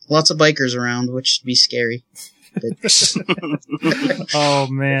AON. Lots of bikers around, which should be scary. Oh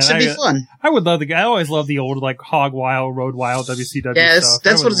man, should be fun. I always love the old Hog Wild, Road Wild WCW. Yeah, stuff.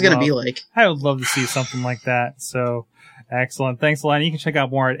 that's what it's gonna be like. I would love to see something like that. So excellent, thanks a lot. You can check out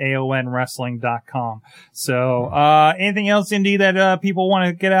more at AONWrestling.com. So anything else, Indy, that people want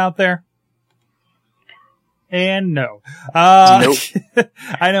to get out there? and no. Nope.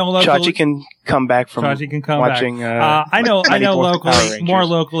 I know locally. Chachi can come back from watching. I know locally, more Rangers.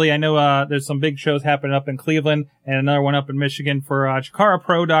 locally. I know there's some big shows happening up in Cleveland and another one up in Michigan for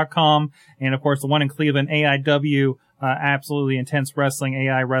ChikaraPro.com, and of course the one in Cleveland, AIW. Absolutely Intense Wrestling,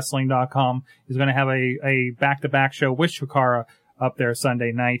 AIWrestling.com is going to have a back-to-back show with Chikara up there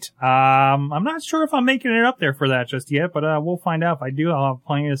Sunday night. I'm not sure if I'm making it up there for that just yet, but we'll find out. If I do, I'll have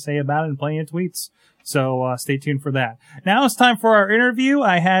plenty to say about it and plenty of tweets. So stay tuned for that. Now it's time for our interview.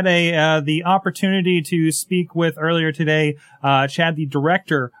 I had the opportunity to speak with earlier today Chad, the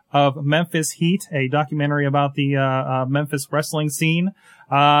director of Memphis Heat, a documentary about the Memphis wrestling scene.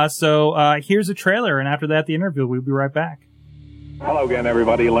 So here's a trailer, and after that, the interview. We'll be right back. Hello again,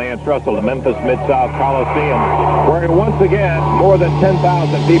 everybody. Lance Russell, the Memphis Mid-South Coliseum, where once again more than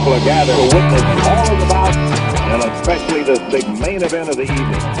 10,000 people are gathered to witness all of the bouts, and especially this big main event of the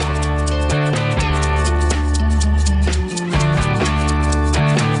evening.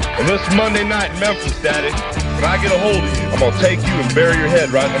 And this Monday night in Memphis, Daddy, when I get a hold of you, I'm going to take you and bury your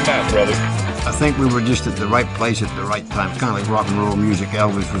head right in the mat, brother. I think we were just at the right place at the right time. Kind of like rock and roll music.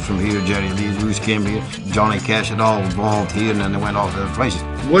 Elvis was from here, Jerry Lee Lewis came here, Johnny Cash had all evolved here, and then they went off to other places.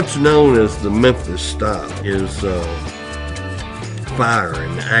 What's known as the Memphis style is fire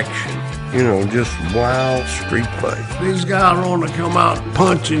and action. You know, just wild street play. These guys want to come out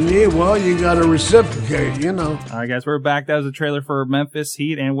punching you. Well, you got to reciprocate, you know. All right, guys, we're back. That was a trailer for Memphis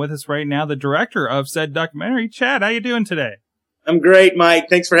Heat, and with us right now, the director of said documentary, Chad. How you doing today? I'm great, Mike.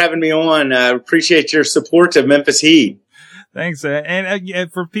 Thanks for having me on. I appreciate your support of Memphis Heat. Thanks.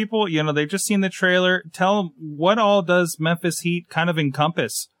 And for people, you know, they've just seen the trailer. Tell them, what all does Memphis Heat kind of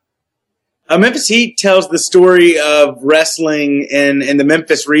encompass? Memphis Heat tells the story of wrestling in the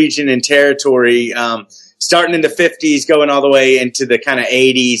Memphis region and territory, starting in the 50s, going all the way into the kind of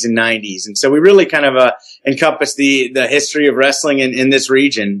 80s and 90s. And so we really kind of encompass the history of wrestling in this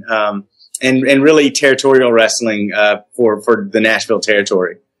region. And really territorial wrestling for the Nashville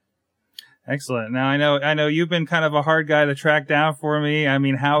territory. Excellent. Now I know you've been kind of a hard guy to track down for me. I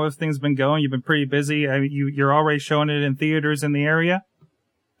mean, how have things been going? You've been pretty busy. I mean, you're already showing it in theaters in the area.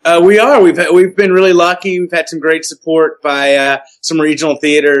 We are. We've been really lucky. We've had some great support by some regional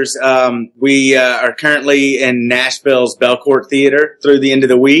theaters. We are currently in Nashville's Belcourt Theater through the end of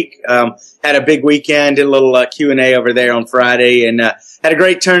the week. Had a big weekend, did a little Q&A over there on Friday, and had a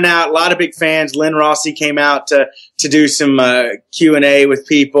great turnout. A lot of big fans. Lynn Rossi came out to do some Q&A with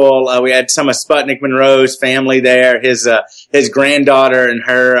people. We had some of Sputnik Monroe's family there, his granddaughter and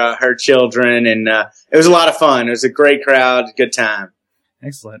her children, and it was a lot of fun. It was a great crowd, good time.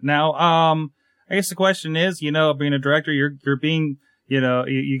 Excellent. Now, I guess the question is, you know, being a director, you're being, you know,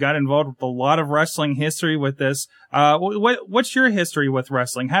 you got involved with a lot of wrestling history with this. What's your history with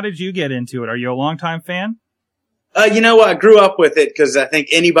wrestling? How did you get into it? Are you a longtime fan? You know, I grew up with it because I think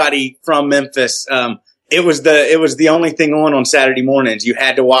anybody from Memphis, it was the only thing on Saturday mornings. You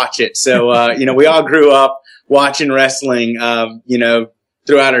had to watch it. So, you know, we all grew up watching wrestling, you know,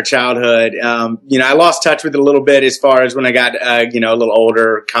 throughout our childhood. You know, I lost touch with it a little bit as far as when I got, you know, a little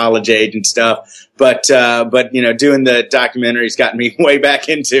older, college age and stuff. But, you know, doing the documentary's gotten me way back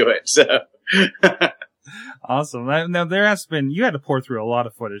into it. So. Awesome. Now you had to pour through a lot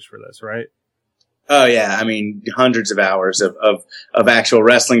of footage for this, right? Oh yeah. I mean, hundreds of hours of actual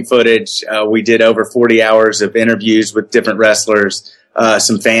wrestling footage. We did over 40 hours of interviews with different wrestlers,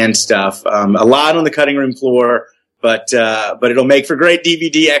 some fan stuff, a lot on the cutting room floor. But it'll make for great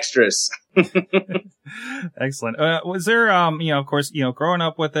DVD extras. Excellent. Was there, you know, of course, you know, growing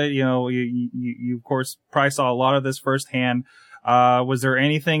up with it, you know, you of course probably saw a lot of this firsthand. Was there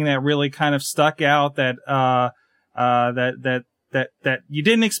anything that really kind of stuck out that you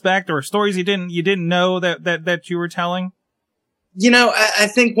didn't expect, or stories you didn't know that you were telling? You know, I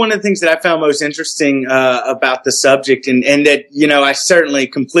think one of the things that I found most interesting about the subject, and that, you know, I certainly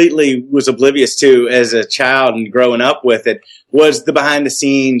completely was oblivious to as a child and growing up with it, was the behind the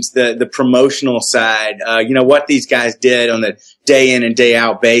scenes, the promotional side, you know, what these guys did on the day in and day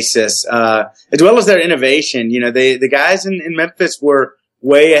out basis, as well as their innovation. You know, the guys in Memphis were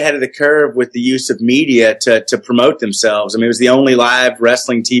way ahead of the curve with the use of media to promote themselves. I mean, it was the only live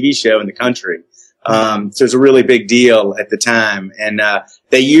wrestling TV show in the country. So it was a really big deal at the time. And,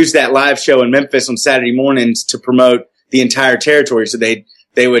 they used that live show in Memphis on Saturday mornings to promote the entire territory. So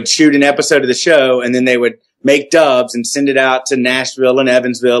they would shoot an episode of the show, and then they would make dubs and send it out to Nashville and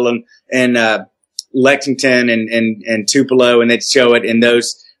Evansville and Lexington and Tupelo, and they'd show it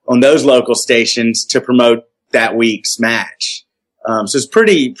on those local stations to promote that week's match. So it's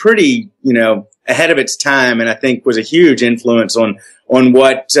pretty, you know, ahead of its time, and I think was a huge influence on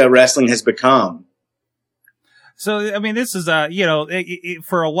what wrestling has become. So, I mean, this is,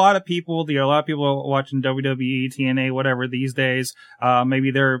 for a lot of people, a lot of people watching WWE, TNA, whatever these days,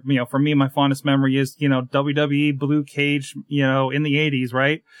 maybe they're, for me, my fondest memory is, WWE Blue Cage, in the 80s,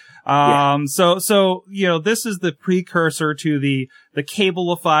 right? So, this is the precursor to the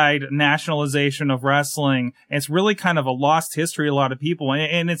cableified nationalization of wrestling. And it's really kind of a lost history, a lot of people.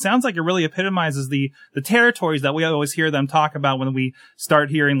 And it sounds like it really epitomizes the territories that we always hear them talk about when we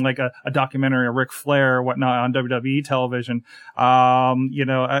start hearing like a documentary of Ric Flair or whatnot on WWE television.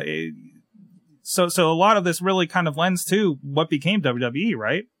 So a lot of this really kind of lends to what became WWE,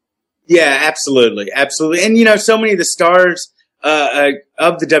 right? Yeah, absolutely. Absolutely. And, so many of the stars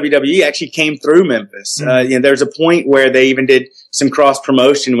of the WWE actually came through Memphis. There's a point where they even did some cross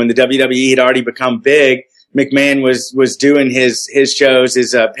promotion when the WWE had already become big. McMahon was doing his shows,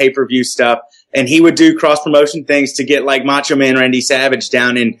 his pay-per-view stuff, and he would do cross promotion things to get like Macho Man Randy Savage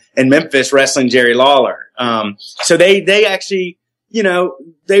down in Memphis wrestling Jerry Lawler. So they actually,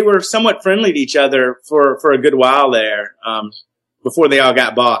 they were somewhat friendly to each other for a good while there, before they all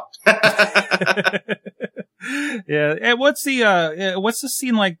got bought. Yeah. And what's the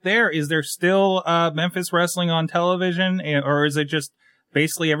scene like there? Is there still, Memphis wrestling on television, or is it just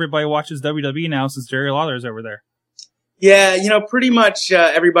basically everybody watches WWE now since Jerry Lawler's over there? Yeah. Pretty much,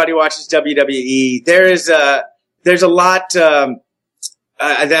 everybody watches WWE. There's a lot, I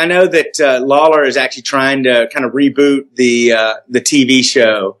know that, Lawler is actually trying to kind of reboot the TV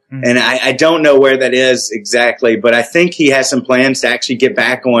show. Mm-hmm. And I don't know where that is exactly, but I think he has some plans to actually get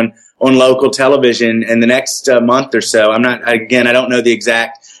back on local television in the next month or so. I don't know the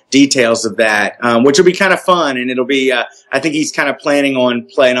exact details of that, which will be kind of fun. And it'll be, I think he's kind of planning on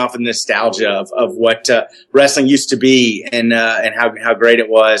playing off the nostalgia of what, wrestling used to be and how great it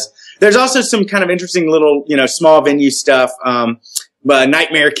was. There's also some kind of interesting little, small venue stuff.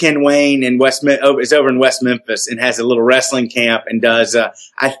 Nightmare Ken Wayne is over in West Memphis and has a little wrestling camp and does,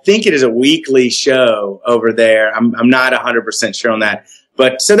 I think it is a weekly show over there. I'm not 100% sure on that.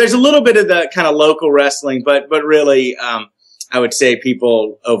 But so there's a little bit of the kind of local wrestling, but really, I would say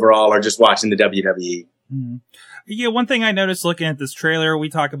people overall are just watching the WWE. Mm-hmm. Yeah, one thing I noticed looking at this trailer, we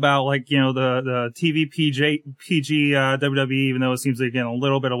talk about like, the TV PG, WWE, even though it seems like getting a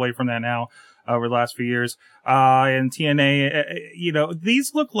little bit away from that now over the last few years. And TNA,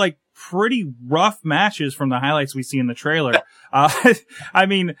 these look like pretty rough matches from the highlights we see in the trailer. Did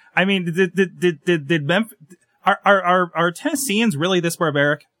Memphis, are Tennesseans really this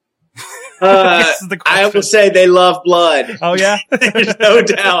barbaric? I will say they love blood. Oh yeah? There's no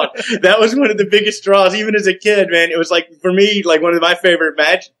doubt. That was one of the biggest draws, even as a kid, man. It was like, for me, like one of my favorite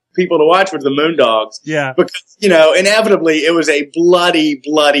people to watch was the Moondogs. Yeah. Because, inevitably it was a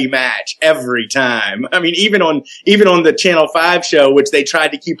bloody match every time. I mean, even on the Channel 5 show, which they tried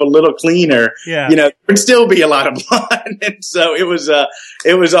to keep a little cleaner, there would still be a lot of blood. And so it was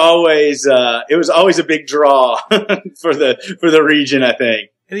always a big draw for the region, I think.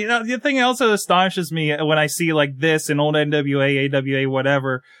 The thing that also astonishes me when I see like this in old NWA, AWA,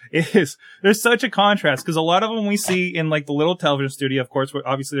 whatever, is there's such a contrast because a lot of them we see in like the little television studio, of course, where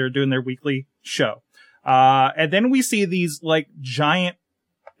obviously they're doing their weekly show. And then we see these like giant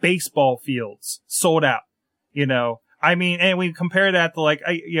baseball fields sold out, and we compare that to like,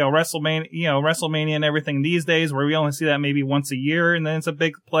 WrestleMania and everything these days where we only see that maybe once a year and then it's a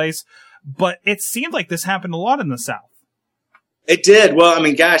big place. But it seemed like this happened a lot in the South. It did. Well, I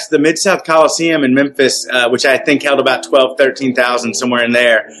mean, gosh, the Mid-South Coliseum in Memphis, which I think held about 13,000 somewhere in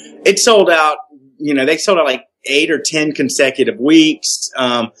there, it sold out, they sold out like 8 or 10 consecutive weeks,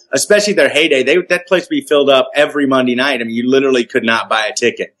 especially their heyday. That place would be filled up every Monday night. I mean, you literally could not buy a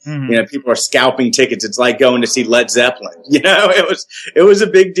ticket. Mm-hmm. People are scalping tickets. It's like going to see Led Zeppelin. It was a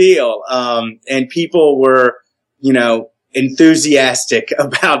big deal. And people were, enthusiastic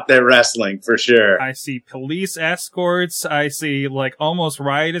about their wrestling for sure. I see police escorts. I see like almost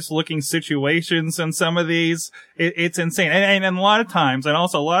riotous looking situations in some of these. It's insane. And a lot of times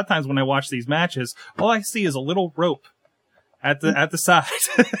when I watch these matches, all I see is a little rope at the side.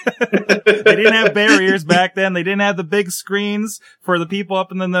 They didn't have barriers back then. They didn't have the big screens for the people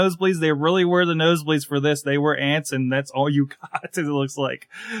up in the nosebleeds. They really were the nosebleeds for this. They were ants, and that's all you got, it looks like.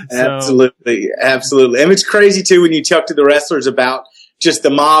 So. Absolutely. And it's crazy, too, when you talk to the wrestlers about just the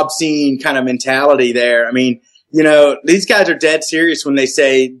mob scene kind of mentality there. I mean, these guys are dead serious when they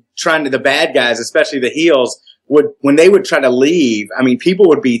say the bad guys, especially the heels, when they would try to leave, I mean, people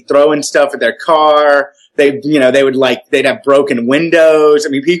would be throwing stuff at their car. They'd have broken windows. I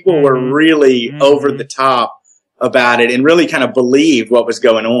mean, people were really over the top about it and really kind of believed what was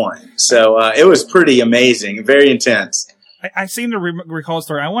going on. So, it was pretty amazing, very intense. I seem to recall a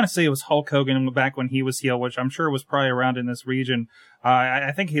story. I want to say it was Hulk Hogan back when he was heel, which I'm sure was probably around in this region.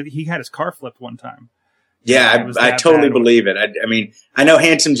 I think he had his car flipped one time. Yeah, I totally believe it. I mean, I know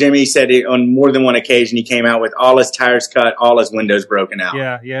Handsome Jimmy said it on more than one occasion. He came out with all his tires cut, all his windows broken out.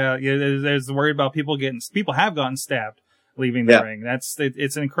 Yeah. There's worried about people have gotten stabbed leaving the ring.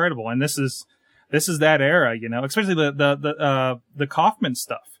 It's incredible, and this is that era, especially the Kaufman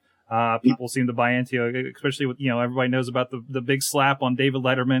stuff. People seem to buy into, especially with everybody knows about the big slap on David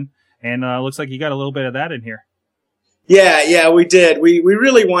Letterman, and looks like you got a little bit of that in here. Yeah, we did. We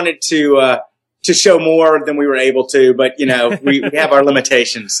really wanted to show more than we were able to, but we have our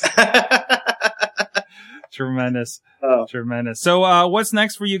limitations. Tremendous. So, what's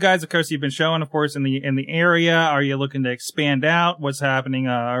next for you guys? Of course, you've been showing, of course, in the area. Are you looking to expand out? What's happening?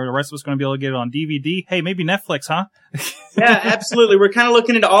 Are the rest of us going to be able to get it on DVD? Hey, maybe Netflix, huh? Yeah, absolutely. We're kind of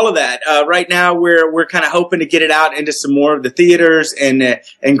looking into all of that. Right now, we're kind of hoping to get it out into some more of the theaters and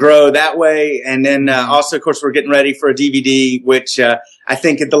grow that way. And then, also, of course, we're getting ready for a DVD, which, I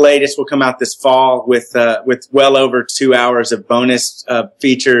think at the latest will come out this fall with well over 2 hours of bonus,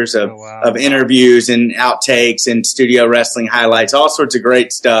 features of interviews and outtakes and studio wrestling highlights, all sorts of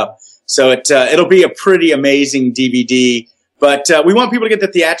great stuff. So it'll be a pretty amazing DVD, but, we want people to get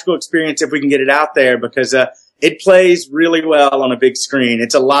the theatrical experience if we can get it out there because, it plays really well on a big screen.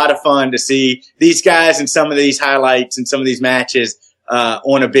 It's a lot of fun to see these guys and some of these highlights and some of these matches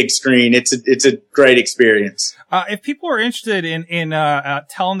on a big screen. It's a great experience. If people are interested in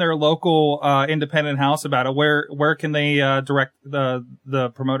telling their local independent house about it, where can they direct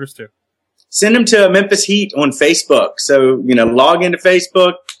the promoters to? Send them to Memphis Heat on Facebook. So log into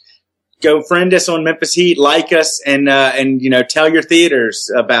Facebook, go friend us on Memphis Heat, like us, and tell your theaters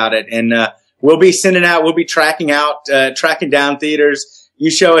about it. And we'll be tracking down theaters. You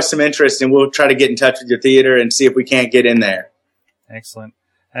show us some interest, and we'll try to get in touch with your theater and see if we can't get in there. Excellent.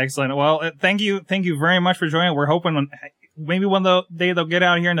 Well, thank you very much for joining. We're hoping maybe one day they'll get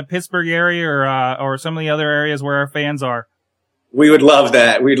out here in the Pittsburgh area or some of the other areas where our fans are. We would love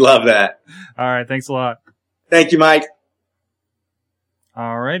that. We'd love that. All right. Thanks a lot. Thank you, Mike.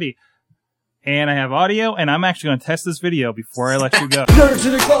 All righty. And I have audio, and I'm actually going to test this video before I let you go. Nerds to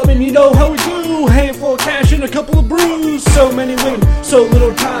the club, and you know how we do. Handful of cash and a couple of brews. So many women, so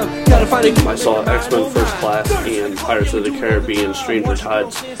little time. Gotta find a... I saw X-Men First Class and Pirates of the Caribbean Stranger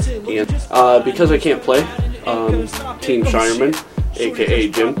Tides. And because I can't play, Team Shireman, a.k.a.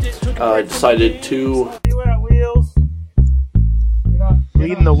 Jim, decided to...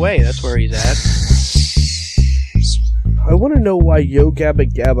 Leading the way, that's where he's at. I want to know why Yo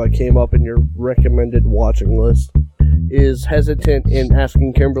Gabba Gabba came up in your recommended watching list. Is hesitant in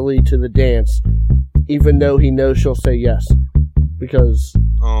asking Kimberly to the dance, even though he knows she'll say yes. Because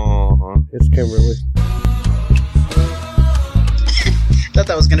it's Kimberly. Thought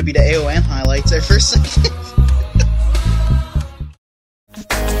that was going to be the AON highlights there for a second.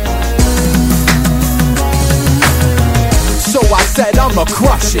 So I said I'ma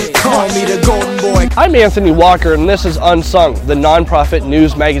crush it. Call me the golden boy. I'm Anthony Walker, and this is Unsung, the nonprofit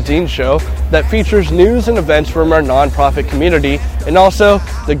news magazine show that features news and events from our nonprofit community and also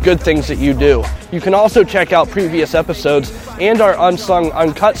the good things that you do. You can also check out previous episodes and our Unsung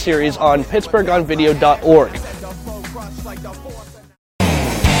Uncut series on pittsburghonvideo.org.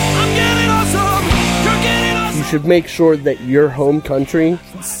 You should make sure that your home country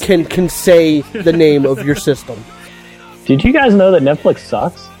can say the name of your system. Did you guys know that Netflix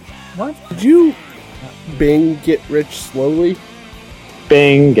sucks? What? Did you Bing Get Rich Slowly?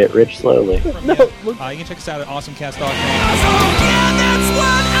 Bing Get Rich Slowly. No, you can check us out at awesomecast.com.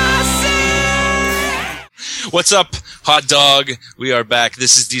 What's up, hot dog? We are back.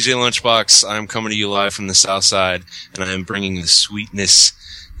 This is DJ Lunchbox. I'm coming to you live from the South Side, and I am bringing the sweetness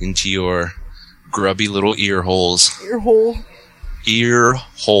into your grubby little ear holes. Ear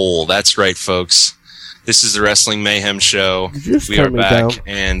hole. That's right, folks. This is the Wrestling Mayhem Show. We are back,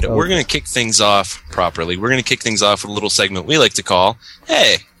 and we're going to kick things off properly. We're going to kick things off with a little segment we like to call,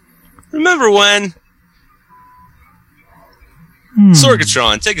 Hey, remember when?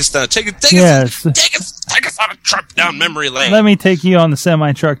 Sorgatron, take us down. Take us on a trip down memory lane. Let me take you on the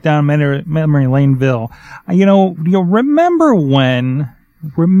semi-truck down memory laneville. You'll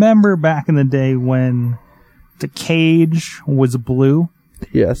remember back in the day when the cage was blue?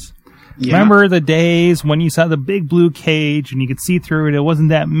 Yes. Yeah. Remember the days when you saw the big blue cage and you could see through it? It wasn't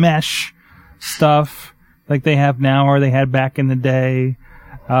that mesh stuff like they have now or they had back in the day.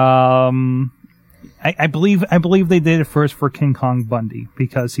 I believe they did it first for King Kong Bundy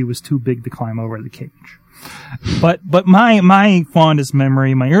because he was too big to climb over the cage. But my fondest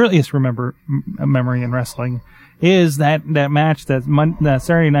memory, my earliest memory in wrestling is that match, that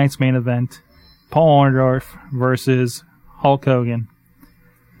Saturday night's main event, Paul Orndorff versus Hulk Hogan.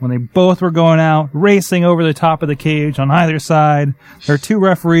 When they both were going out, racing over the top of the cage on either side. There are two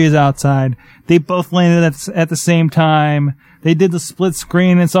referees outside. They both landed at the same time. They did the split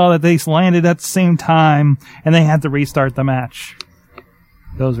screen and saw that they landed at the same time, and they had to restart the match.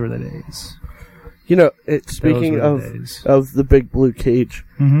 Those were the days. You know, speaking of the big blue cage,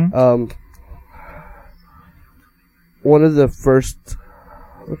 one of the first...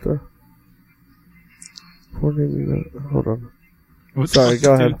 Hold on. Sorry,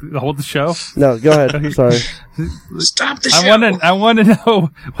 go ahead. Hold the show? No, go ahead. Sorry. Stop the show. I want to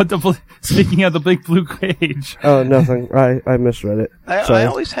know what speaking of the big blue cage. Oh, nothing. I misread it. I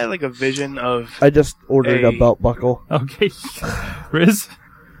always had like a vision of... I just ordered a belt buckle. Okay. Riz?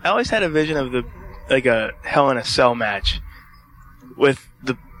 I always had a vision of a Hell in a Cell match with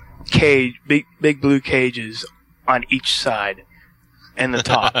the cage, big blue cages on each side and the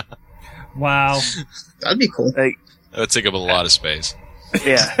top. Wow. That'd be cool. That would take up a lot of space.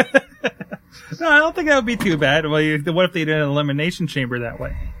 Yeah. No, I don't think that would be too bad. Well, what if they did an elimination chamber that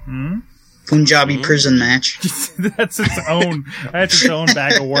way? Punjabi prison match. That's its own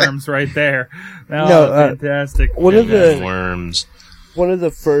bag of worms right there. Fantastic. One of the worms. One of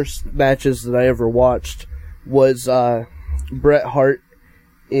the first matches that I ever watched was Bret Hart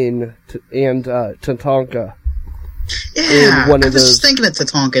and Tatanka. Yeah, I was just thinking of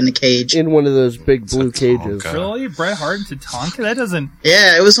Tatanka in the cage. In one of those big blue cages. Really? Bret Hart and Tatanka? That doesn't...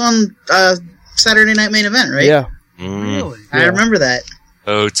 Yeah, it was on Saturday Night Main Event, right? Yeah. Really? I remember that.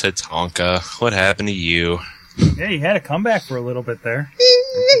 Oh, Tatanka. What happened to you? Yeah, you had a comeback for a little bit there.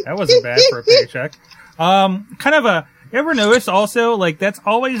 That wasn't bad for a paycheck. You ever notice also, like,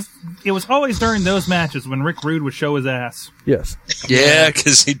 it was always during those matches when Rick Rude would show his ass. Yes. Yeah,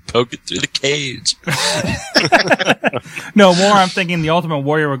 because he'd poke it through the cage. No, more I'm thinking the Ultimate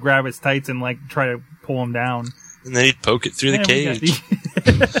Warrior would grab his tights and, like, try to pull him down. And then he'd poke it through the cage.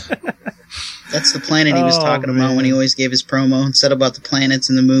 That's the planet he was talking about when he always gave his promo and said about the planets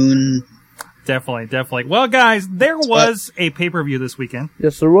and the moon. Definitely. Well, guys, there was a pay-per-view this weekend.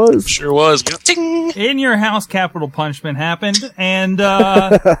 Yes, there was. Sure was. In Your House Capital Punishment happened, and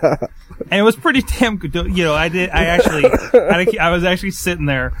it was pretty damn good. You know, I was actually sitting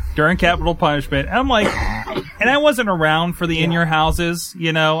there during Capital Punishment, and I'm like, and I wasn't around for the In Your Houses.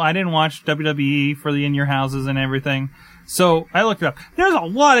 You know, I didn't watch WWE for the In Your Houses and everything. So I looked it up. There's a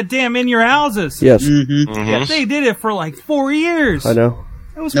lot of damn In Your Houses. Yes. Yeah, they did it for like 4 years. I know.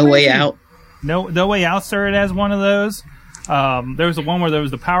 It was No crazy. Way Out. No Way Out started as one of those. There was the one where there was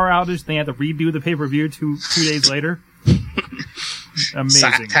the power outage. They had to redo the pay-per-view two days later.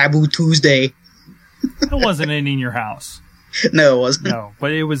 Amazing. Taboo Tuesday. It wasn't in Your House. No, it wasn't. No,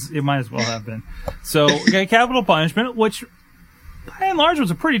 but it was. It might as well have been. So, Capital Punishment, which by and large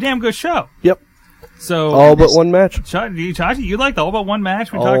was a pretty damn good show. Yep. So all but one match. Chachi, you liked all but one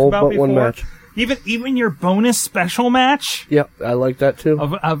match we all talked about but before. One match. Even your bonus special match. Yep, I like that too.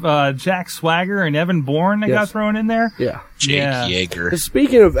 Of Jack Swagger and Evan Bourne that got thrown in there. Yeah. Jake Yeager.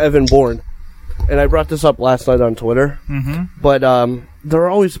 Speaking of Evan Bourne, and I brought this up last night on Twitter, but they're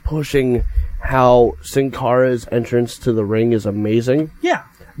always pushing how Sin Cara's entrance to the ring is amazing. Yeah.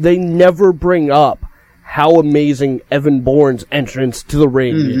 They never bring up how amazing Evan Bourne's entrance to the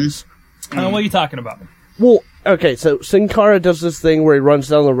ring is. What are you talking about? Well, okay, so Sin Cara does this thing where he runs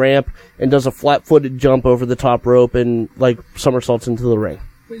down the ramp and does a flat-footed jump over the top rope and, like, somersaults into the ring.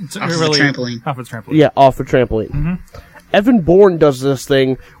 Off the trampoline. Off a trampoline. Yeah, off a trampoline. Evan Bourne does this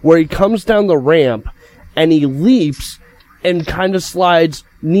thing where he comes down the ramp and he leaps and kind of slides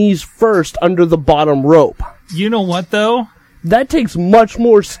knees first under the bottom rope. You know what, though? That takes much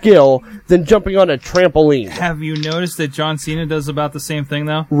more skill than jumping on a trampoline. Have you noticed that John Cena does about the same thing,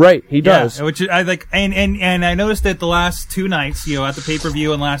 though? Right, he does. Yeah, which I like, and I noticed that the last two nights, you know, at the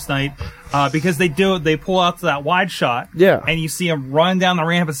pay-per-view and last night, because they pull out that wide shot, and you see him run down the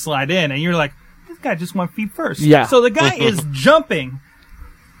ramp and slide in, and you're like, this guy just went feet first. Yeah. So the guy is jumping,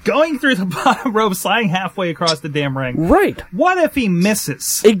 going through the bottom rope, sliding halfway across the damn ring. Right. What if he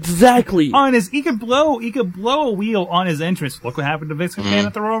misses? Exactly. He could blow a wheel on his entrance. Look what happened to Vince McMahon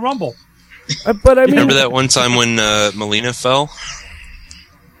at the Royal Rumble. But I mean, remember that one time when Melina fell?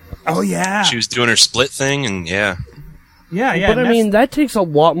 Oh yeah. She was doing her split thing, and yeah. Yeah. But I mean, that takes a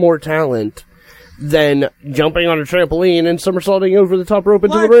lot more talent than jumping on a trampoline and somersaulting over the top rope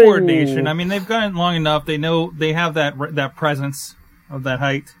into the ring. Coordination. I mean, they've gone long enough. They know they have that presence of that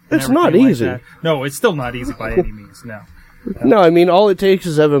height. It's not easy. Like no, it's still not easy by any means. No. No, I mean, all it takes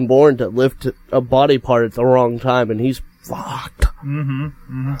is Evan Bourne to lift a body part at the wrong time, and he's fucked.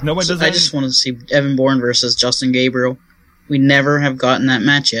 Nobody does that. I just want to see Evan Bourne versus Justin Gabriel. We never have gotten that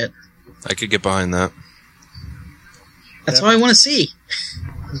match yet. I could get behind that. That's what I want to see.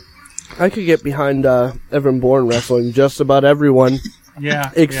 I could get behind Evan Bourne wrestling just about everyone.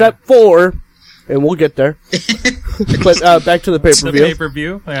 Yeah. Except for, and we'll get there. But back to the pay-per-view. The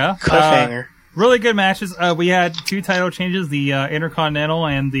pay-per-view, yeah. Cliffhanger. Really good matches. We had 2 title changes, the Intercontinental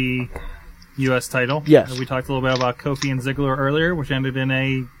and the U.S. title. Yes. We talked a little bit about Kofi and Ziggler earlier, which ended in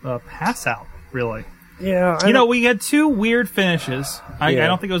a pass-out, really. Yeah. We had 2 weird finishes. I Yeah.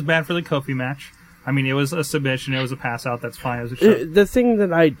 don't think it was bad for the Kofi match. I mean, it was a submission. It was a pass-out. That's fine. It was a The thing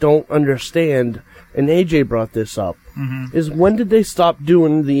that I don't understand, and AJ brought this up, is when did they stop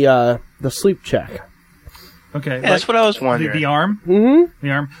doing the sleep check? Okay, that's what I was wondering. The arm, Mm-hmm.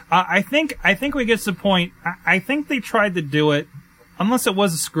 the arm. I think we get to the point. I think they tried to do it, unless it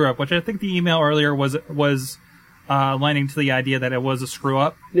was a screw up, which I think the email earlier was lending to the idea that it was a screw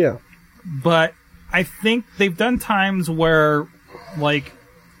up. Yeah, but I think they've done times where, like,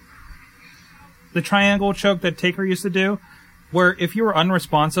 the triangle choke that Taker used to do, where if you were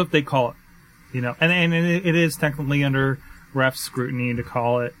unresponsive, they call it, and it is technically under ref scrutiny to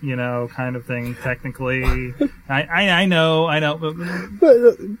call it, kind of thing. Technically, I know.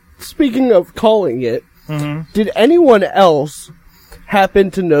 But, speaking of calling it, did anyone else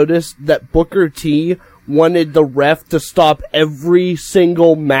happen to notice that Booker T wanted the ref to stop every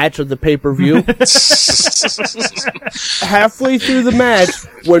single match of the pay-per-view? Halfway through the match,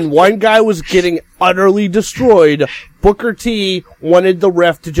 when one guy was getting utterly destroyed, Booker T wanted the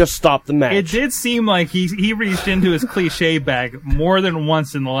ref to just stop the match. It did seem like he reached into his cliche bag more than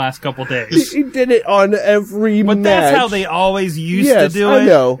once in the last couple days. He did it on every match. But that's how they always used to do it. I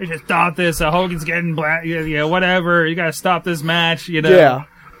know. They just stop this. Hogan's getting black. Whatever. You gotta stop this match. Yeah.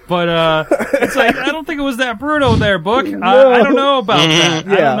 But it's like, I don't think it was that brutal there, Book. No. I don't know about that.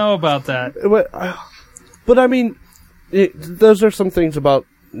 Yeah. I don't know about that. But I mean, those are some things about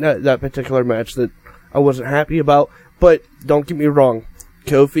that particular match that I wasn't happy about. But don't get me wrong,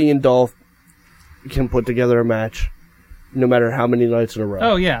 Kofi and Dolph can put together a match no matter how many nights in a row.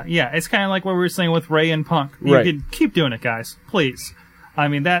 Oh, yeah. It's kind of like what we were saying with Ray and Punk. You Right. can keep doing it, guys. Please. I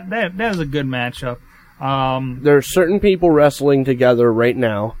mean, that is a good matchup. There are certain people wrestling together right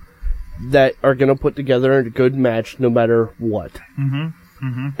now that are going to put together a good match no matter what.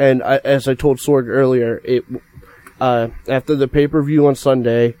 And as I told Sorg earlier, after the pay-per-view on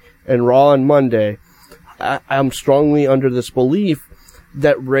Sunday and Raw on Monday, I'm strongly under this belief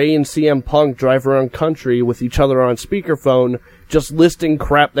that Ray and CM Punk drive around country with each other on speakerphone, just listing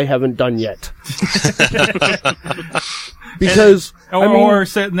crap they haven't done yet. Because or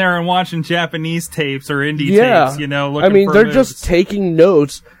sitting there and watching Japanese tapes or indie tapes, looking for they're moves. just taking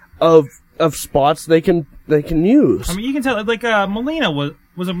notes of spots they can use. I mean, you can tell, like, Melina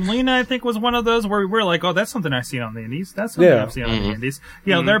was it Melina, I think, was one of those where we're like, oh, that's something I've seen on the indies. That's something I've seen on the indies.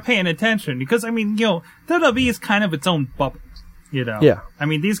 They're paying attention because, I mean, WWE is kind of its own bubble, Yeah. I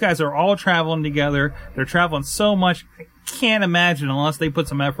mean, these guys are all traveling together. They're traveling so much. I can't imagine, unless they put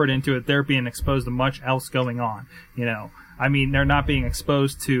some effort into it, they're being exposed to much else going on, I mean, they're not being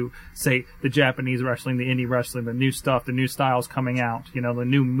exposed to, say, the Japanese wrestling, the indie wrestling, the new stuff, the new styles coming out, the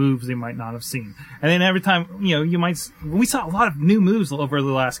new moves they might not have seen. And then every time, we saw a lot of new moves over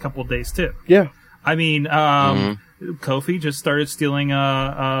the last couple of days, too. Yeah. I mean, Kofi just started stealing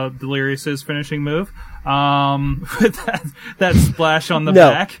Delirious's finishing move with that splash on the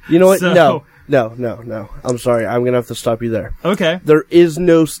back. You know what? So, No. I'm sorry. I'm going to have to stop you there. Okay. There is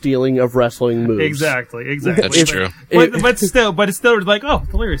no stealing of wrestling moves. Exactly. That's true. But it's still like, oh,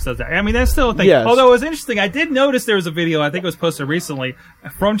 Delirious does that. I mean, that's still a thing. Yes. Although it was interesting, I did notice there was a video, I think it was posted recently,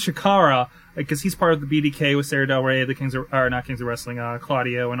 from Chikara, because he's part of the BDK with Sarah Del Rey, not Kings of Wrestling,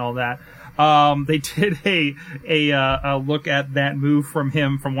 Claudio and all that. They did a look at that move from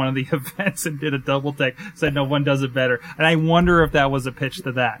him from one of the events and did a double take, said no one does it better. And I wonder if that was a pitch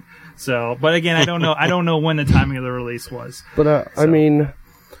to that. So, but again, I don't know. I don't know when the timing of the release was. But I mean,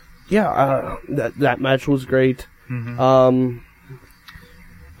 that match was great.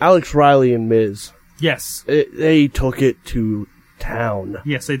 Alex Riley and Miz. Yes, they took it to town.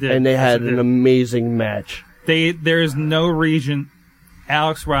 Yes, they did, and they had an amazing match. There is no reason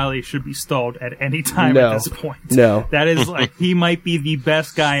Alex Riley should be stalled at any time at this point. No, that is like he might be the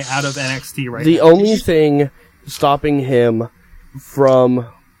best guy out of NXT right now. The only thing stopping him from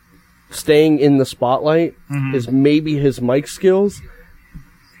staying in the spotlight is maybe his mic skills,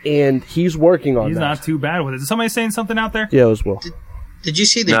 and he's working on that. He's not too bad with it. Is somebody saying something out there? Yeah, it was Will. Did you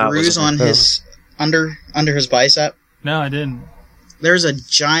see the bruise on his under his bicep? No, I didn't. There's a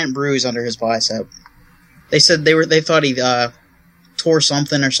giant bruise under his bicep. They said they thought he tore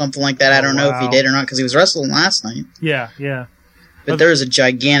something or something like that. I don't know if he did or not because he was wrestling last night. Yeah, yeah. But there was a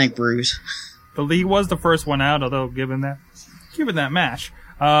gigantic bruise. But he was the first one out, although given that match.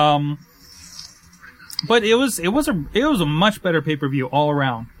 But it was a much better pay-per-view all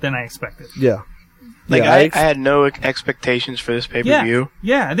around than I expected. Yeah. Like I had no expectations for this pay-per-view.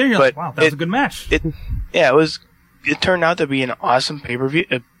 Yeah. And then you're like, wow, that was a good match. It turned out to be an awesome pay-per-view.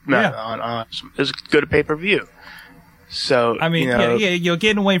 Awesome. It was a good pay-per-view. So I mean,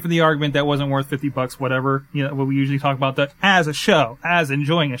 getting away from the argument that wasn't worth $50, whatever. What we usually talk about that as a show, as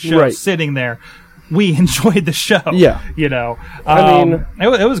enjoying a show, right. Sitting there, we enjoyed the show. Yeah, I mean,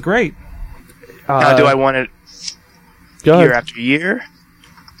 it was great. Now, do I want it year after year?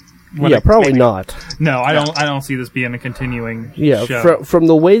 Probably not. No, I don't see this being a continuing show. From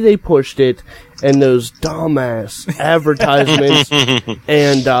the way they pushed it and those dumbass advertisements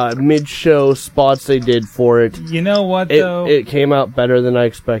and mid-show spots they did for it. You know what, though? It came out better than I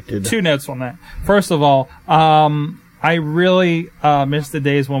expected. 2 notes on that. First of all, I really miss the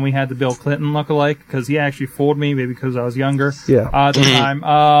days when we had the Bill Clinton lookalike, because he actually fooled me, maybe because I was younger at the time.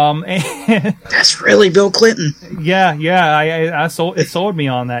 And that's really Bill Clinton. Yeah, it sold me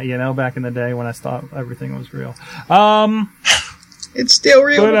on that, back in the day when I thought everything was real. It's still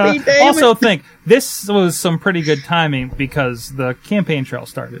real to me, David. Also think, this was some pretty good timing because the campaign trail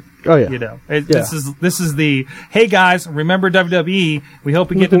started. Oh, yeah. This is the, hey guys, remember WWE? We hope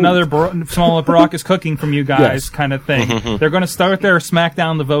we get another smaller Brock is cooking from you guys kind of thing. They're going to start their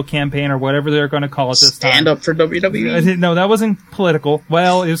SmackDown the Vote campaign or whatever they're going to call it this time. Stand up for WWE. No, that wasn't political.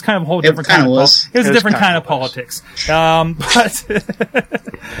 Well, it was kind of a whole different kind of politics. It was a different kind of politics. But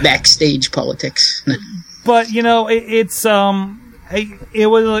backstage politics. But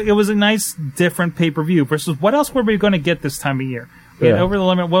it was a nice different pay-per-view versus what else were we going to get this time of year? Over the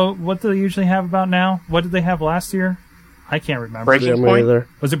Limit. What do they usually have about now? What did they have last year? I can't remember. Breaking Point?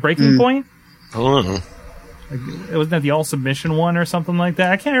 Was it Breaking Point? I don't know. Wasn't that the all submission one or something like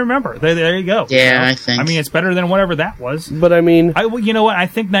that? I can't remember. There you go. Yeah, I think. I mean, it's better than whatever that was. But I mean, you know what? I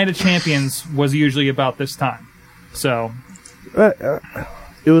think Night of Champions was usually about this time. So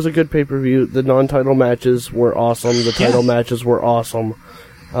it was a good pay-per-view. The non-title matches were awesome. The title matches were awesome.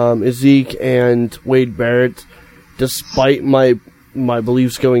 Zeke and Wade Barrett, despite my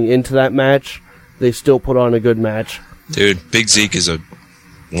beliefs going into that match, they still put on a good match. Dude, Big Zeke is a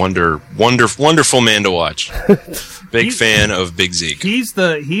wonderful man to watch. Big fan of Big Zeke. He's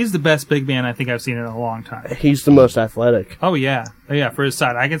the best big man I think I've seen in a long time. He's the most athletic. Oh yeah, for his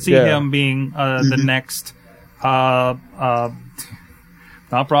side, I can see him being the next. Not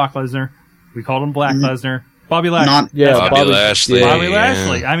Brock Lesnar. We called him Black Lesnar. Bobby Lashley. Bobby Lashley. Bobby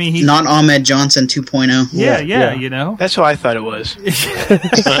Lashley. I mean, he's not Ahmed Johnson 2.0. Yeah. That's who I thought it was. He kind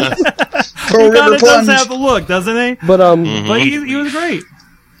of does have the look, doesn't he? But but he was great.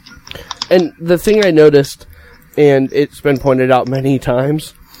 And the thing I noticed, and it's been pointed out many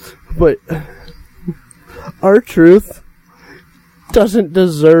times, but R-Truth doesn't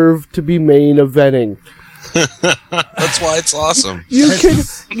deserve to be main eventing. That's why it's awesome.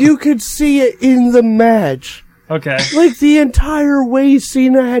 You could see it in the match. Okay. Like the entire way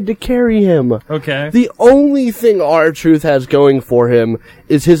Cena had to carry him. Okay. The only thing R-Truth has going for him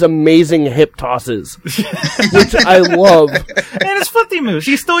is his amazing hip tosses, which I love. And his flippy moves.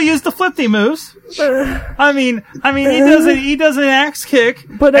 He still used the flippy moves. I mean, he does an axe kick,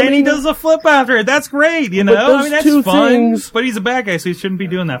 and he does a flip after it. That's great, I mean, that's fun. But he's a bad guy, so he shouldn't be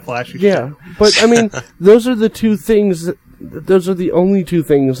doing that flashy shit. Yeah, but I mean, those are the two things. Those are the only two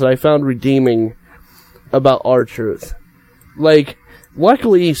things that I found redeeming about R-Truth. Like,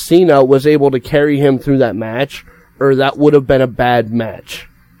 luckily Cena was able to carry him through that match, or that would have been a bad match.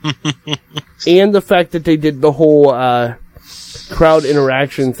 And the fact that they did the whole crowd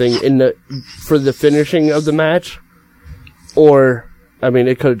interaction thing for the finishing of the match, or I mean,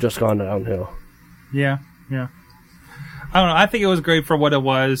 it could have just gone downhill. Yeah. I don't know. I think it was great for what it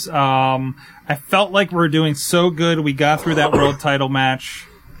was. I felt like we were doing so good. We got through that world title match.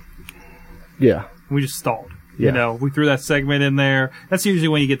 Yeah. We just stalled. Yeah. We threw that segment in there. That's usually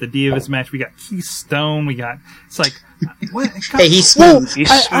when you get the Divas match. We got Keith Stone. It's like, what? Hey, he's smooth. He's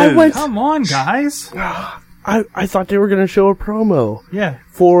smooth. Come on, guys. I thought they were going to show a promo. Yeah.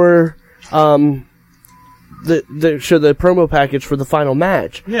 For the promo package for the final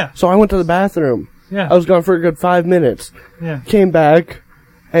match. Yeah. So I went to the bathroom. Yeah. I was gone for a good 5 minutes. Yeah. Came back,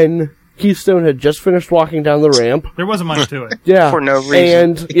 and Keith Stone had just finished walking down the ramp. There wasn't much to it. Yeah. For no reason.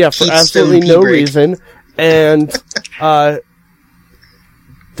 And, for absolutely no reason. And,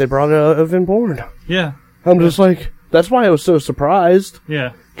 they brought Evan Bourne. Yeah. I'm just like, that's why I was so surprised.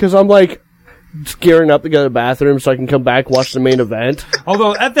 Yeah. Because I'm like, gearing up to go to the bathroom so I can come back watch the main event.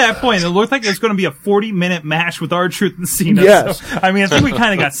 Although at that point, it looked like it was going to be a 40-minute match with R-Truth and Cena. Yes. So, I mean, I think we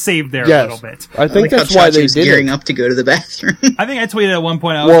kind of got saved there Yes. a little bit. I think Like that's how why Chachi they was did gearing it. up to go to the bathroom. I think I tweeted at one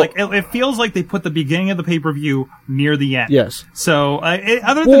point, I was Well- like, it feels like they put the beginning of the pay-per-view near the end. Yes. So,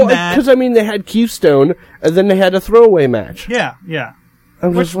 other than Well, that... because, I mean, they had Keystone, and then they had a throwaway match. Yeah.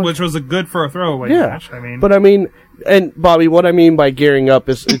 Which was a good for a throwaway match. I mean... But I mean, and Bobby, what I mean by gearing up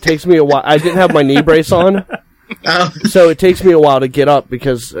is it takes me a while. I didn't have my knee brace on. So it takes me a while to get up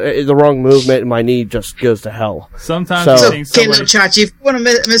because the wrong movement and my knee just goes to hell. Sometimes So- It's okay, little Chachi. If you want to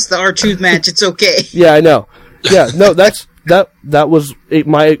miss the R-Truth match, it's okay. Yeah, I know. Yeah, no, that was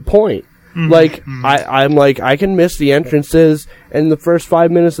my point. Like, I'm like, I can miss the entrances and the first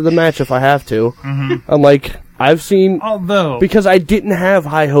 5 minutes of the match if I have to. I'm like, I've seen... Although... Because I didn't have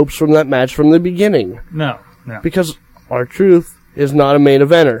high hopes from that match from the beginning. No. Because R-Truth is not a main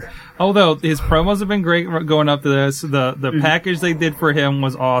eventer. Although his promos have been great going up to this, the package they did for him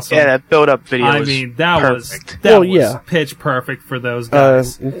was awesome. Yeah, that build-up video I was mean, that perfect. was pitch perfect for those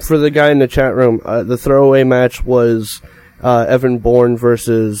guys. For the guy in the chat room, the throwaway match was Evan Bourne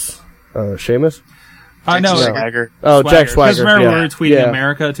versus Sheamus. I know. Swagger. Oh, Jack Swagger. Because remember yeah. we were tweeting Yeah.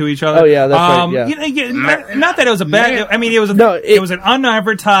 America to each other. Oh yeah, that's right. Yeah. Not that it was a bad. I mean, it was it was an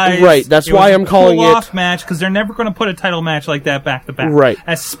unadvertised. Right, that's it why was I'm a calling it- pull-off match because they're never going to put a title match like that back to back. Right.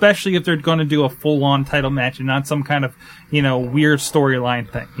 Especially if they're going to do a full-on title match and not some kind of weird storyline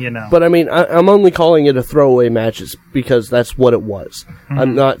thing. But I mean, I'm only calling it a throwaway match because that's what it was.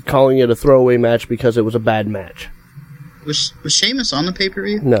 I'm not calling it a throwaway match because it was a bad match. Was Sheamus on the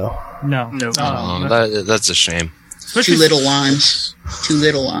pay-per-view? No. That's a shame. Two little limes.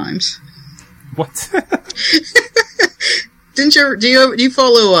 What? Do you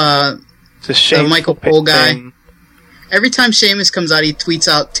follow the Michael Cole guy? Every time Sheamus comes out, he tweets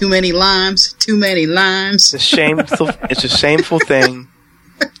out "too many limes." It's a shameful thing.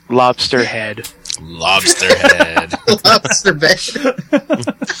 Lobster head. Lobster head. Lobster bed.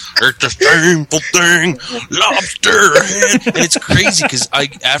 It's a shameful thing. Lobster head. And it's crazy because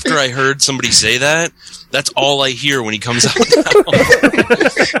after I heard somebody say that, that's all I hear when he comes out now.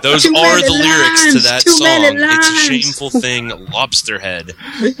 Those Too are many the lyrics to limes, that too many song. It's a limes. shameful thing. Lobster head.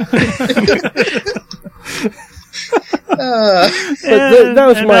 That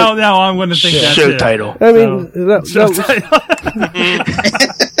was my now I'm going to think that's show it. title. I mean, Show title.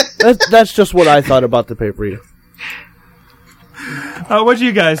 that's just what I thought about the pay-per-view. What do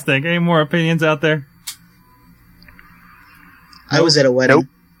you guys think? Any more opinions out there? I was at a wedding.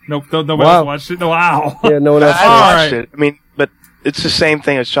 Nope. Nobody Wow. else watched it. Wow. Yeah, no one else. I All watched right. it. I mean, but it's the same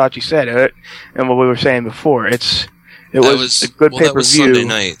thing as Chachi said, and what we were saying before. It was a good That was pay-per-view. Sunday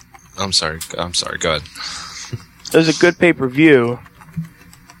night. I'm sorry. Go ahead. It was a good pay-per-view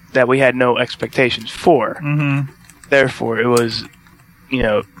that we had no expectations for. Mm-hmm. Therefore, it was,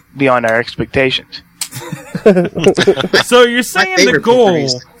 beyond our expectations. So you're saying the favorite goal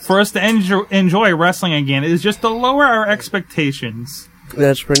pay-per-views. for us to enjoy wrestling again is just to lower our expectations.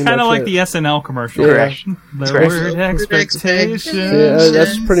 That's pretty Kind much of like it. the SNL commercial. Correct. Lowered expectations. Yeah,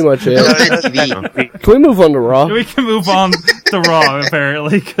 that's pretty much it. That was Mad TV. Can we move on to Raw? We can move on to Raw,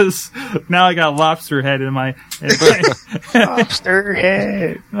 apparently, because now I got lobster head in my... Lobster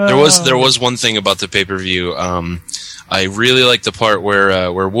head. There was one thing about the pay-per-view. I really liked the part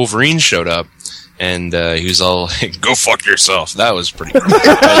where Wolverine showed up. And he was all like, "Go fuck yourself." That was pretty cool.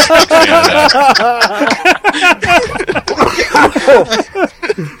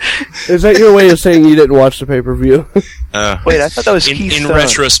 Is that your way of saying you didn't watch the pay-per-view? Wait, I thought that was Keith in Stone.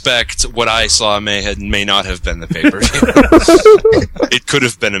 retrospect, what I saw may not have been the pay-per-view. It could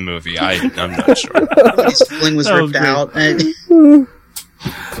have been a movie. I'm not sure. His fling was That was ripped great. out.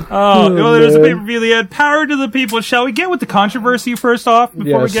 well, there's a man. pay-per-view. They had Power to the People. Shall we get with the controversy first off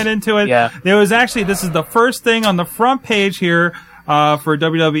before we Yes. get into it? Yeah. There was actually, this is the first thing on the front page here for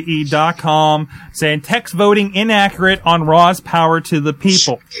WWE.com saying text voting inaccurate on Raw's Power to the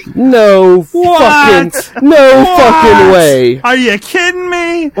People. No What? fucking fucking way. Are you kidding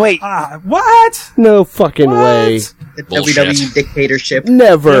me? Wait. What? No fucking What? way. The Bullshit. WWE dictatorship.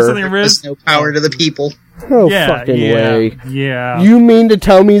 Never. Something There's no power to the people. No Yeah, fucking yeah, way. yeah. You mean to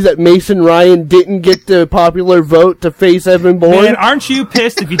tell me that Mason Ryan didn't get the popular vote to face Evan Bourne? Man, aren't you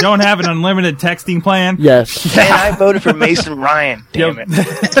pissed if you don't have an unlimited texting plan? Yes. Man, I voted for Mason Ryan. Damn it.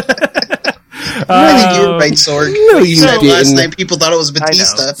 I think you were right, Sorg. No, What you said last didn't. night, people thought it was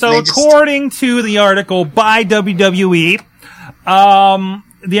Batista. So, They just- according to the article by WWE,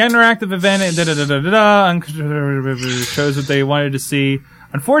 the interactive event shows that they wanted to see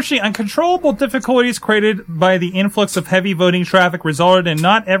Unfortunately, uncontrollable difficulties created by the influx of heavy voting traffic resulted in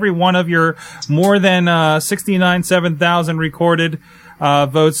not every one of your more than 7,000 recorded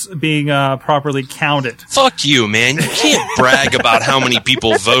votes being properly counted. Fuck you, man. You can't brag about how many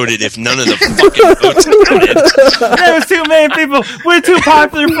people voted if none of the fucking votes are counted. There was too many people. We're too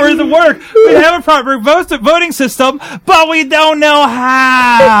popular for the work. We have a proper voting system, but we don't know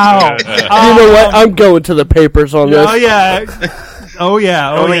how. You know what? I'm going to the papers on this. Oh, yeah. Oh,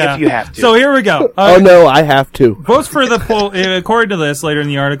 yeah. Oh, Only yeah. if you have to. So here we go. Oh, no, I have to. Votes for the poll, according to this later in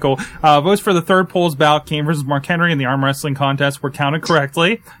the article, votes for the third poll's bout, Kane versus Mark Henry in the arm wrestling contest were counted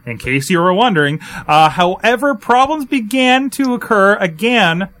correctly, in case you were wondering. However, problems began to occur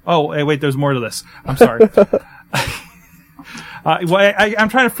again. Oh, wait, there's more to this. I'm sorry. I'm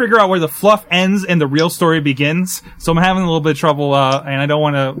trying to figure out where the fluff ends and the real story begins, so I'm having a little bit of trouble, and I don't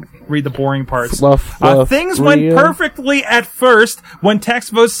want to read the boring parts. Fluff, things went perfectly at first when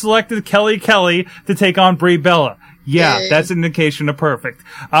text votes selected Kelly Kelly to take on Brie Bella. Yeah, that's an indication of perfect.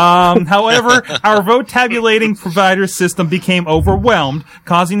 However, our vote tabulating provider system became overwhelmed,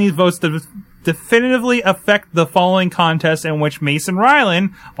 causing these votes to definitively affect the following contest in which Mason Ryland,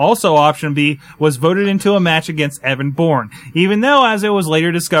 also option B, was voted into a match against Evan Bourne. Even though, as it was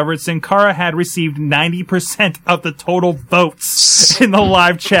later discovered, Sin Cara had received 90% of the total votes in the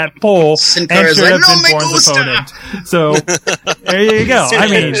live chat poll and Cara's should like, have been Bourne's opponent. So, there you go. I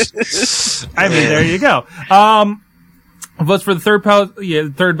mean, there you go. Votes for the third bout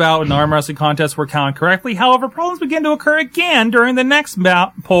in the arm wrestling contest were counted correctly. However, problems began to occur again during the next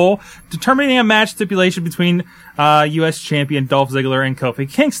poll, determining a match stipulation between U.S. champion Dolph Ziggler and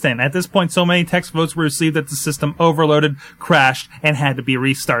Kofi Kingston. At this point, so many text votes were received that the system overloaded, crashed, and had to be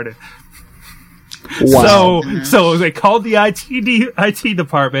restarted. Wow. So they called the IT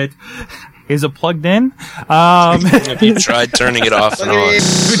department. Is it plugged in? Have you tried turning it off and on?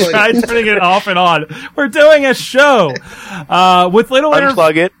 We tried turning it off and on. We're doing a show with little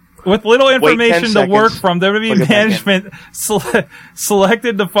Unplug it. With little information to work seconds. from. WWE management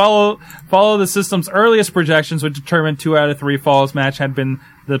selected to follow the system's earliest projections, which determined 2 out of 3 falls match had been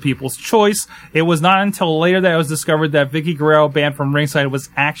the people's choice. It was not until later that it was discovered that Vicky Guerrero, banned from ringside, was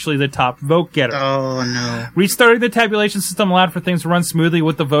actually the top vote getter. Oh, no. Restarting the tabulation system allowed for things to run smoothly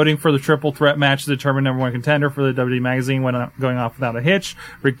with the voting for the triple threat match to determine number 1 contender for the WWE magazine going off without a hitch.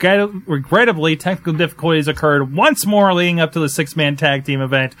 Regrettably, technical difficulties occurred once more leading up to the 6-man tag team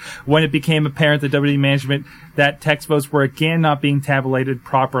event when it became apparent that WWE management that text votes were again not being tabulated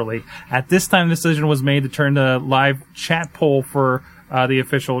properly. At this time, the decision was made to turn the live chat poll for the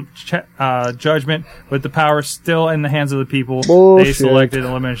official judgment, with the power still in the hands of the people. Bullshit. They selected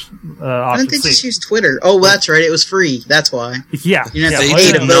elimination Why option didn't they just C. use Twitter? Oh, that's right. It was free. That's why. Yeah. You didn't have They to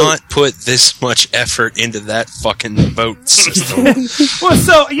pay did to not put this much effort into that fucking vote system. Well,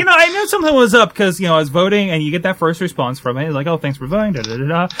 so, I knew something was up because, I was voting and you get that first response from it. It's like, oh, thanks for voting,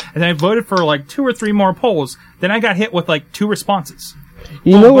 da-da-da-da. And then I voted for like 2 or 3 more polls. Then I got hit with like 2 responses.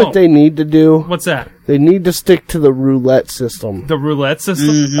 You know what they need to do? What's that? They need to stick to the roulette system. The roulette system?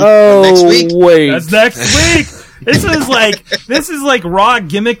 Mm-hmm. Oh, Next week? wait. That's next week. This is like Raw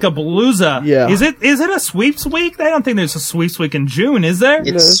Gimmick-a-Palooza. Yeah. Is it a sweeps week? I don't think there's a sweeps week in June, is there?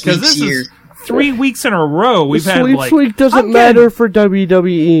 It's Because sweeps this year. is 3 weeks in a row. We've the had sweeps like week doesn't matter for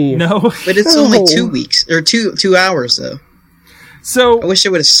WWE. No, But it's only 2 weeks, or 2 hours, though. So I wish they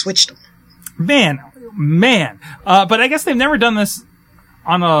would have switched them. man. But I guess they've never done this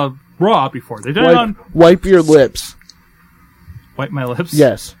on a Raw before. They've done it on Wipe your lips. Wipe My Lips.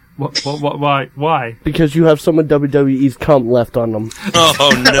 Yes. Why? Because you have some of WWE's cum left on them.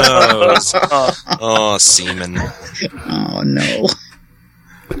 Oh, no. Oh, semen. Oh, no.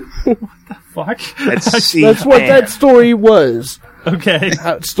 Fuck. That's what that story was. Okay.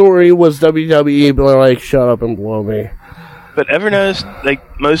 That story was WWE, but they're like, shut up and blow me. But ever noticed,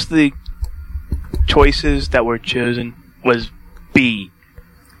 like, most of the choices that were chosen was B.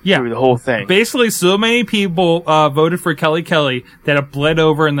 Yeah. Through the whole thing. Basically, so many people voted for Kelly Kelly that it bled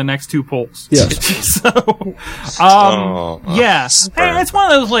over in the next 2 polls. Yes. So, yeah. And it's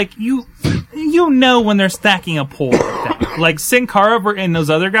one of those, like, you know when they're stacking a poll like that. Like Sin Cara and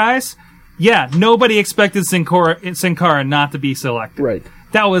those other guys, yeah, nobody expected Sin Cara not to be selected. Right.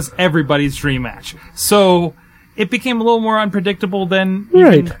 That was everybody's dream match. So, it became a little more unpredictable than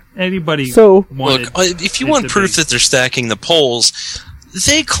even anybody wanted. Look, if you want proof that they're stacking the polls,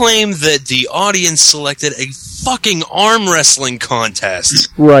 they claim that the audience selected a fucking arm wrestling contest.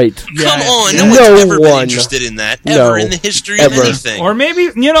 Right. Come on, no one's ever been interested in that ever in the history of anything. Or maybe,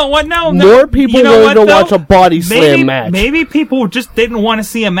 you know what? No, more people you know wanted to what, watch a body slam match. Maybe people just didn't want to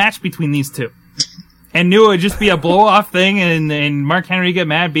see a match between these two. and knew it would just be a blow-off thing, and Mark Henry get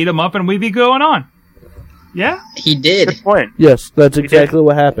mad, beat him up, and we'd be going on. Yeah? He did. Good point. Yes, that's exactly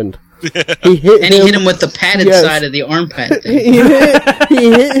what happened. He hit him with the padded side of the arm pad thing. he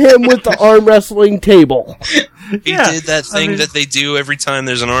hit him with the arm wrestling table. He did that thing that they do every time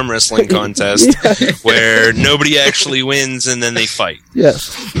there's an arm wrestling contest where nobody actually wins and then they fight.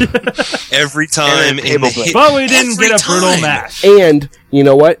 Yes. Every time. But we didn't get a brutal match. And, you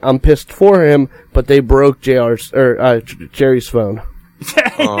know what? I'm pissed for him, but they broke Jerry's phone.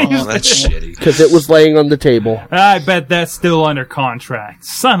 Oh, that's shitty. Because it was laying on the table. I bet that's still under contract.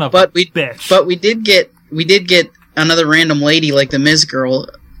 Son of a bitch. But we did get another random lady like the Miz girl,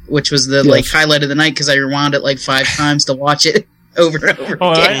 which was the highlight of the night because I rewound it 5 times to watch it over and over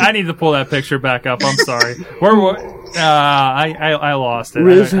again. I need to pull that picture back up. I'm sorry. I lost it.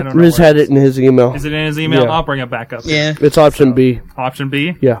 Riz, I don't know Riz had it in his email. Is it in his email? Yeah. I'll bring it back up. Yeah. It's option B. Option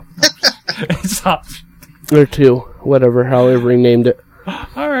B? Yeah. It's option. Or 2. Whatever, however he named it.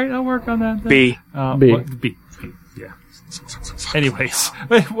 All right, I'll work on that. Then. B. B. B. Yeah. Anyways,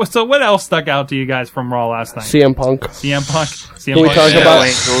 so what else stuck out to you guys from Raw last night? CM Punk. Can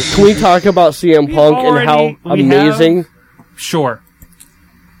we talk about CM Punk and how amazing? Sure.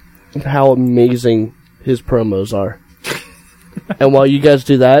 How amazing his promos are. And while you guys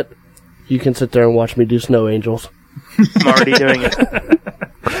do that, you can sit there and watch me do Snow Angels. I'm already doing it.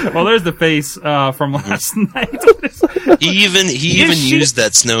 Well, there's the face from last night. He even used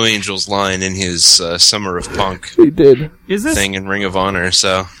that Snow Angels line in his Summer of Punk. He did. Thing in Ring of Honor.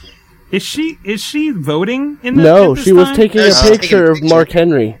 So is she voting in the? No, she was taking a picture of Mark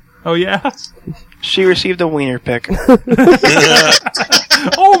Henry. Oh yeah. She received a wiener pic.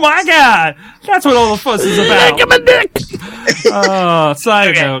 Oh my god! That's what all the fuss is about. Give him a dick!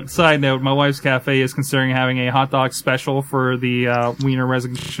 Side note, my wife's cafe is considering having a hot dog special for the Wiener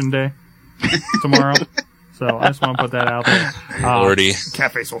Resignation Day tomorrow. So I just want to put that out there. Lordy.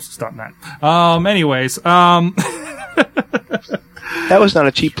 Cafe's supposed to stop that. Anyways, that was not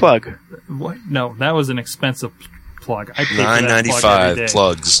a cheap plug. What? No, that was an expensive plug. I paid for that $9.95 plug every day.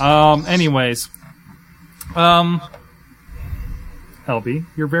 plugs. Anyways, LB,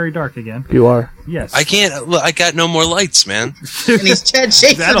 you're very dark again. You are. Yes. I can't. Look, I got no more lights, man. And he's Chad Schaefler.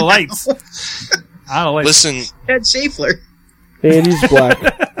 He's out of lights. Out of lights. Listen, Chad Schaefler. And he's black.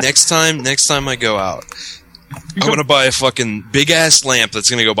 Next time I go out, I'm gonna buy a fucking big ass lamp that's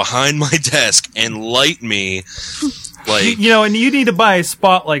gonna go behind my desk and light me. Like, and you need to buy a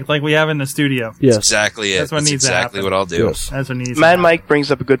spotlight like we have in the studio. Yes. That's exactly it. That's what needs exactly to happen. what I'll do. Yes. That's what needs. Mad Mike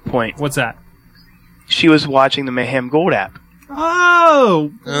brings up a good point. What's that? She was watching the Mayhem Gold app. Oh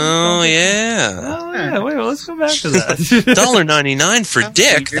yeah. Wait, let's go back to that. $1.99 for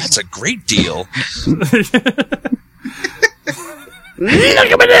Dick. That's a great deal. Look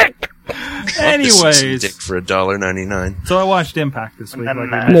at my dick! Anyways, Dick for $1.99. so I watched Impact this week.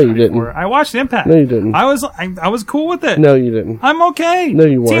 No, you didn't. I watched Impact. No, you didn't. I was cool with it. No, you didn't. I'm okay. No,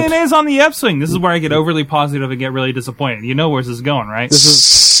 you weren't. TNA's on the upswing. This is where I get overly positive and get really disappointed. You know where this is going, right?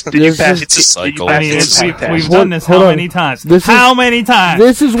 It's a cycle. I mean, we've done this Hold how on. many times? This is- How many times?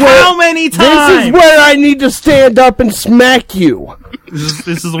 This is where. How many times? This is where I need to stand up and smack you.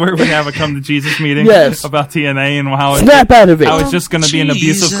 This is where we have a come to Jesus meeting Yes. about TNA and how Snap out of it. How it's just going to be an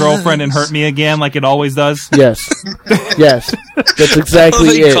abusive Jesus. girlfriend and hurt me again like it always does. Yes. Yes. That's exactly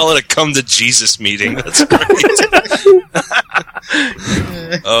they it. call it a come to Jesus meeting. That's great.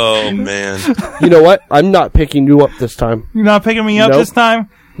 Oh man. You know what? I'm not picking you up this time. You're not picking me up Nope. this time?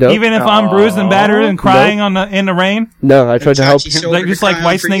 Nope. Even if I'm bruised and battered and crying in the rain? No, I tried to help. Just like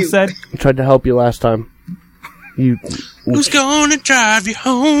White Snake said? I tried to help you last time. You. Who's gonna drive you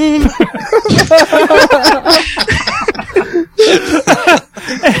home?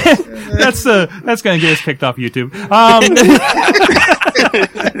 That's going to get us kicked off YouTube.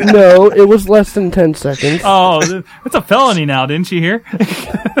 No, it was less than 10 seconds. Oh, it's a felony now, didn't you hear?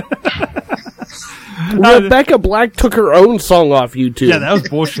 Rebecca Black took her own song off YouTube. Yeah, that was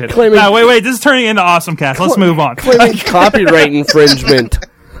bullshit. Claiming- No, wait, this is turning into Awesome Cast. Let's move on. Claiming copyright infringement.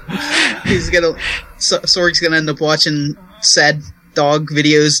 Sorg's gonna end up watching sad dog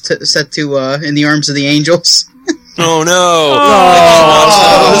videos set to In the Arms of the Angels. Oh no!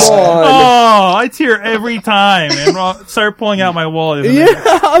 Oh, I tear every time and start pulling out my wallet.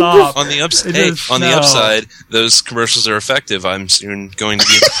 Stop. On the upside, those commercials are effective. I'm soon going to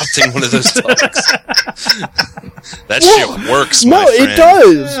be adopting one of those dogs. That shit works. No, it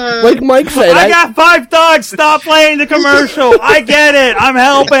does. Like Mike said, I got 5 dogs. Stop playing the commercial. I get it. I'm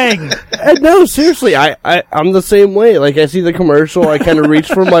helping. No, seriously, I'm the same way. Like I see the commercial, I kind of reach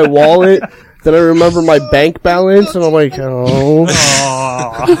for my wallet. Then I remember my bank balance, and I'm like, oh.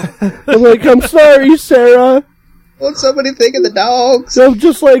 I'm like, I'm sorry, Sarah. Won't somebody think of the dogs? So I'm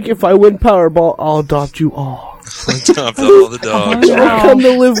just like, if I win Powerball, I'll adopt you all. Adopt all the dogs. You'll come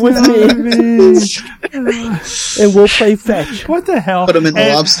to live with me. And we'll play fetch. What the hell? Put them in the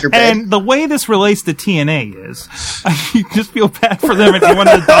lobster bed. And the way this relates to TNA is, you just feel bad for them if you want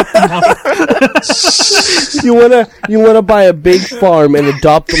to adopt them all. You wanna buy a big farm and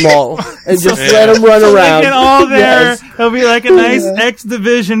adopt them all, and just let them run around. They get all there. Yes. It'll be like a nice X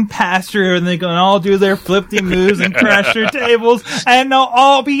Division pasture, and they can all do their flippy moves and crash their tables, and they'll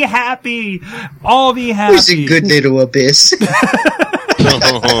all be happy. All be happy. It's a good day to Abyss.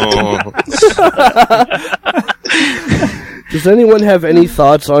 Does anyone have any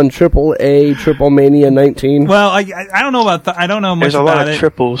thoughts on Triple Mania 19? Well, I don't know about I don't know much There's a about lot of it.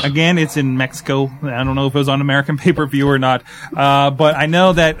 triples. Again, it's in Mexico. I don't know if it was on American pay-per-view or not. But I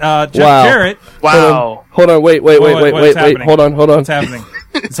know that Jeff Jarrett. Wow. Hold on. Wait. Hold on. What's happening?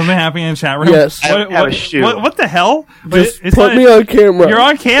 Is something happening in the chat room? Yes. What the hell? Just put me on camera. You're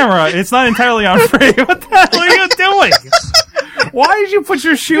on camera. It's not entirely on frame. What the hell are you doing? Why did you put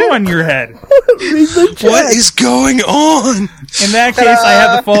your shoe on your head? What is going on? In that case, I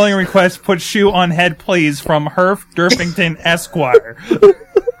have the following request. Put shoe on head, please, from Herf Durfington Esquire.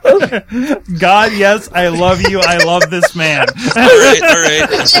 God, yes, I love you. I love this man. All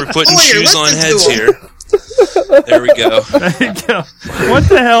right. So we're putting shoes on heads here. There we go. There you go. What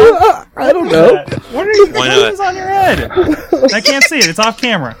the hell? I don't know. What are you Why doing not? this on your head? I can't see it. It's off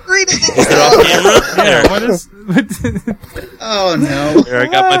camera. Is it off camera? Yeah, what is... Oh, no. There, I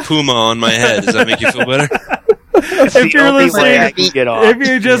got my Puma on my head. Does that make you feel better? If you're listening, if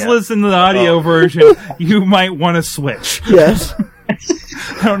you're just listening to the audio version, you might want to switch. Yes.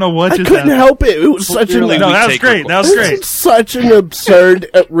 I don't know what I just couldn't happened. help it. It was such an... No, that was great. That was great. Such an absurd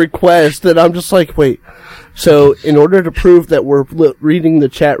request that I'm just like, wait. So, in order to prove that we're reading the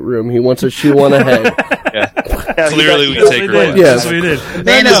chat room, he wants a shoe on a head. Clearly, we take her. Yes, we did.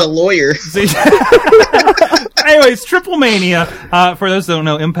 Man is a lawyer. Anyways, Triple Mania. For those that don't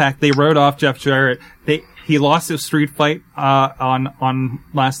know, Impact, they wrote off Jeff Jarrett. He lost his street fight on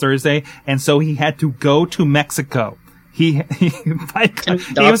last Thursday, and so he had to go to Mexico. He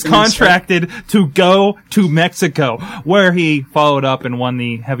was contracted to go to Mexico, where he followed up and won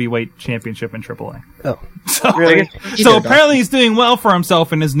the heavyweight championship in AAA. Oh, so, really? So apparently he's doing well for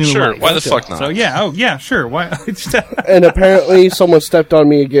himself in his new Sure, life. why the fuck not? So yeah, sure. Why? And apparently someone stepped on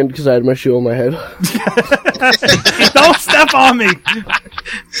me again because I had my shoe on my head. Don't step on me!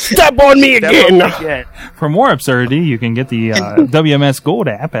 Step on me again! For more absurdity, you can get the WMS Gold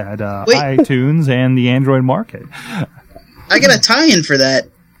app at iTunes and the Android market. I got a tie-in for that.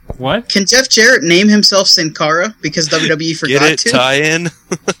 What? Can Jeff Jarrett name himself Sin Cara because WWE forgot Get it? to? Tie-in?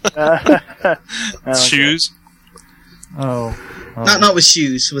 Shoes? Oh. Not with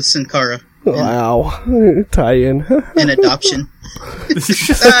shoes, with Sin Cara. Wow. Tie-in. And adoption.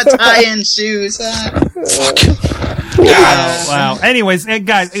 Tie-in shoes. Wow. Anyways,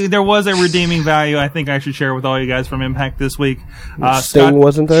 guys, there was a redeeming value I think I should share with all you guys from Impact this week. Sting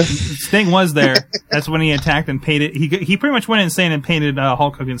wasn't there? Sting was there. That's when he attacked and painted. He pretty much went insane and painted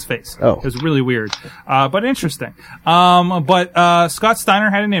Hulk Hogan's face. Oh. It was really weird, but interesting. But Scott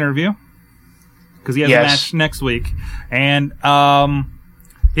Steiner had an interview because he has a match next week, and my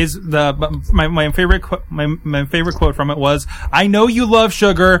favorite quote from it was, "I know you love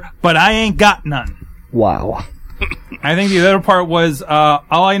sugar, but I ain't got none." Wow. I think the other part was, all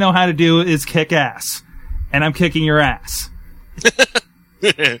I know how to do is kick ass, and I'm kicking your ass.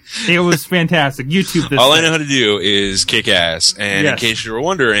 It was fantastic. YouTube this. All I know how to do is kick ass, and in case you were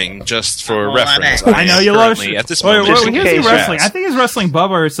wondering, just for reference, I know you love at this wait, moment. who's he wrestling? I think he's wrestling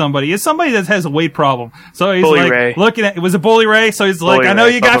Bubba or somebody. It's somebody that has a weight problem. So he's Bully like Ray. looking at. Was it Bully Ray? So he's like, Bully I know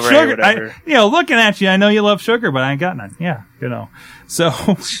Ray, you got Bubba Ray, sugar. whatever. Looking at you, I know you love sugar, but I ain't got none. Yeah, So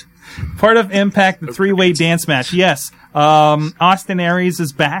part of Impact, the three-way dance match. Yes, Austin Aries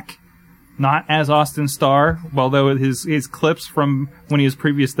is back. Not as Austin Starr, although his clips from when he was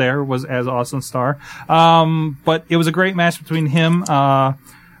previous there was as Austin Starr. But it was a great match between him, Rock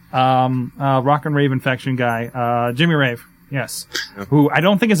and Rave Infection guy, Jimmy Rave, yes, who I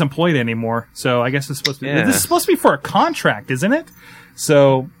don't think is employed anymore. So I guess it's supposed to be, this is supposed to be for a contract, isn't it?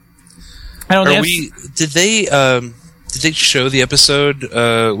 So I don't know. Did they Did they show the episode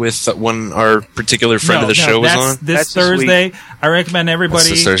with when our particular friend of the show was on? This Thursday. I recommend everybody. That's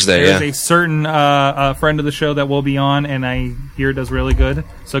this Thursday, There's a certain friend of the show that will be on, and I hear does really good.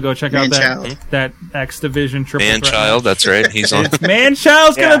 So go check out that X Division triple threat Man-Child, that's right. He's on.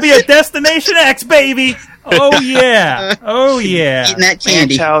 Man-Child's going to be a Destination X, baby! Oh, yeah. Oh, yeah. Eating that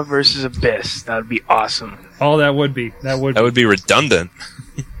candy. Man-Child versus Abyss. That would be awesome. Oh, that would be. That would be redundant.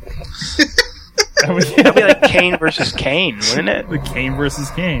 That'd be like Kane versus Kane, wouldn't it? The Kane versus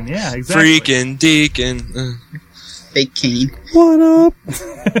Kane, yeah, exactly. Freaking Deacon. Fake Kane. What up?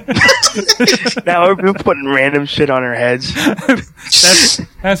 Now we're putting random shit on our heads.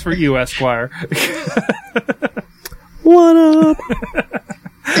 That's for you, Esquire. What up?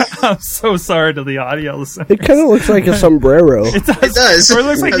 I'm so sorry to the audio listeners. It kind of looks like a sombrero. It does. Or it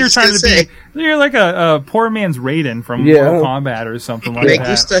looks like you're trying to be. You're like a poor man's Raiden from Mortal Kombat or something like Me that.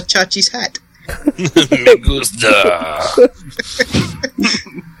 gusta Chachi's hat. Me gusta.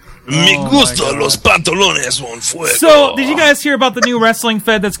 Me gusta los pantalones on fuego. So, did you guys hear about the new wrestling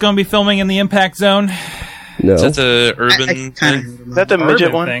fed that's going to be filming in the Impact Zone? No. Is that the urban thing? Is that the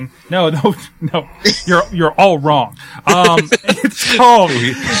midget one? Thing? No. You're all wrong. It's called.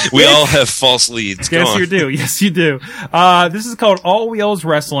 We all have false leads. Yes, you do. Yes, you do. This is called All Wheels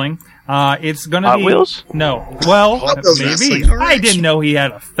Wrestling. It's going to be Hot Wheels? No. Well, maybe. Wrestling, all right. I didn't know he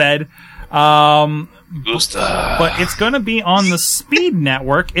had a fed. But it's going to be on the Speed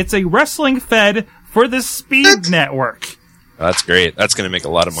Network. It's a wrestling fed for the Speed Network. That's great. That's going to make a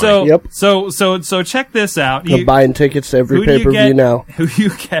lot of money. So check this out. I'm buying tickets to every pay-per-view now. Who you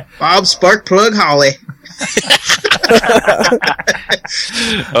get? Bob Sparkplug Holly.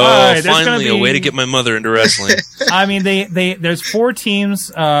 Finally, a way to get my mother into wrestling. I mean, there's 4 teams.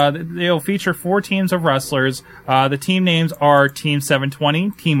 They'll feature 4 teams of wrestlers. The team names are Team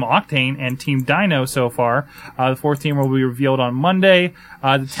 720, Team Octane, and Team Dino so far. The 4th team will be revealed on Monday.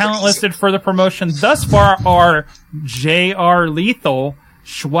 The talent listed for the promotion thus far are J.R. Lethal,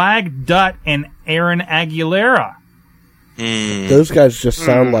 Schwag Dutt, and Aaron Aguilera. Those guys just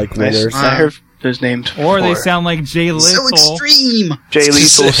sound like winners. I heard those names before. Or they sound like Jay Lethal. So extreme. Jay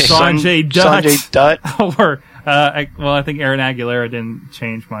Lethal, Sanjay Dutt. Sanjay Dutt. Or, I think Aaron Aguilera didn't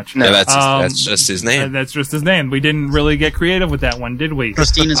change much. No, that's just his name. That's just his name. We didn't really get creative with that one, did we?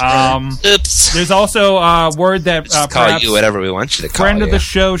 Christina's Oops. There's also word that Call perhaps you whatever we want you to call friend you. of the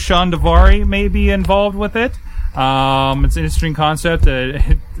show, Sean Davari, may be involved with it. It's an interesting concept.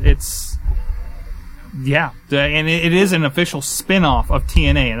 It's and it is an official spin-off of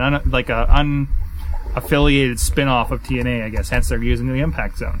TNA, and like a unaffiliated spin-off of TNA, I guess. Hence, they're using the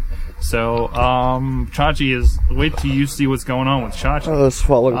Impact Zone. So, Chachi is. Wait till you see what's going on with Chachi. Oh, it's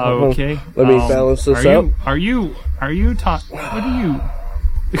falling. Okay. Let me balance this out. Are you? What are you?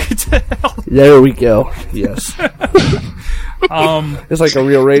 There we go. Yes. It's like a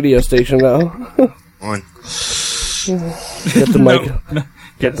real radio station now. On. Get the mic. No.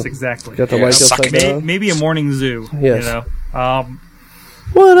 Yes, exactly. Get the mic upside down. Maybe a morning zoo. Yes. You know.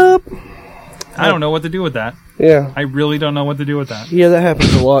 What up? I don't know what to do with that. Yeah. I really don't know what to do with that. Yeah, that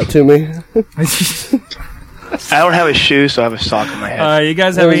happens a lot to me. I don't have a shoe, so I have a sock on my head. You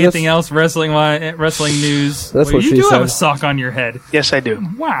guys have anything else wrestling news? That's what you she do said. have a sock on your head. Yes, I do.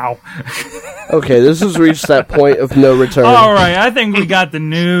 Wow. Okay, this has reached that point of no return. All right, I think we got the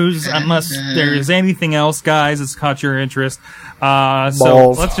news. Unless there's anything else, guys, that's caught your interest.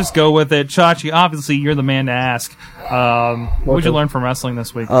 So let's just go with it. Chachi, obviously, you're the man to ask. What would you learn from wrestling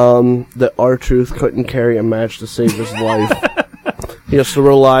this week? That R-Truth couldn't carry a match to save his life. He has to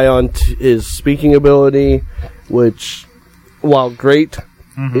rely on his speaking ability, which, while great,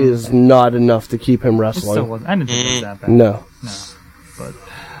 is not enough to keep him wrestling. I didn't think it was that bad. No. But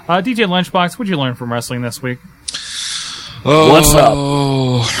DJ Lunchbox, what did you learn from wrestling this week? What's up?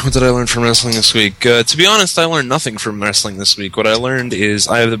 What did I learn from wrestling this week? To be honest, I learned nothing from wrestling this week. What I learned is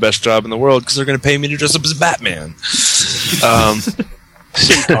I have the best job in the world because they're going to pay me to dress up as Batman.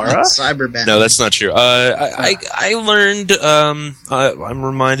 Cyber Batman. No, that's not true. I learned. I'm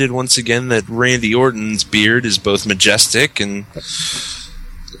reminded once again that Randy Orton's beard is both majestic and.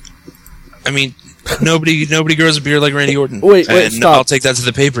 I mean, nobody grows a beard like Randy Orton. Wait, and stop. I'll take that to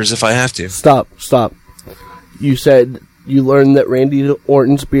the papers if I have to. Stop. You said you learned that Randy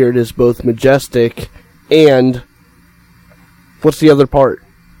Orton's beard is both majestic and... What's the other part?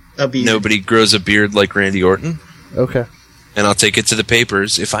 A beard. Nobody grows a beard like Randy Orton. Okay. And I'll take it to the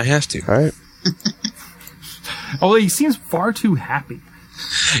papers if I have to. All right. Although he seems far too happy.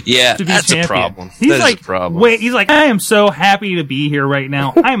 Yeah, to be that's champion. a problem. He's That is like, a problem. wait, he's like, I am so happy to be here right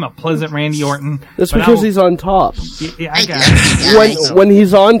now. I'm a pleasant Randy Orton. That's but because he's on top. Yeah, I got it. When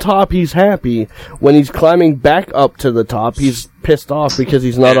he's on top, he's happy. When he's climbing back up to the top, he's pissed off because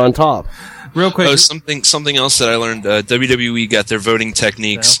he's not on top. Real quick. Oh, something else that I learned. WWE got their voting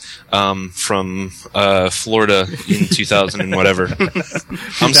techniques from Florida in 2000 and whatever.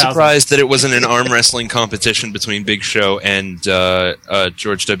 I'm surprised that it wasn't an arm wrestling competition between Big Show and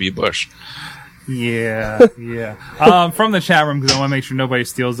George W. Bush. Yeah. From the chat room, because I want to make sure nobody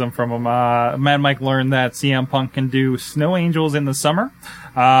steals them from him. Mad Mike learned that CM Punk can do Snow Angels in the summer.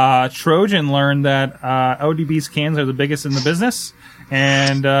 Trojan learned that ODB's cans are the biggest in the business.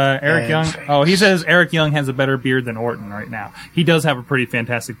 And Eric Young, he says Eric Young has a better beard than Orton right now. He does have a pretty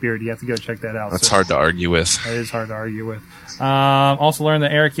fantastic beard. You have to go check that out. That's hard to argue with. That is hard to argue with. Also learned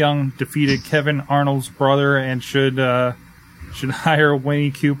that Eric Young defeated Kevin Arnold's brother and should hire Winnie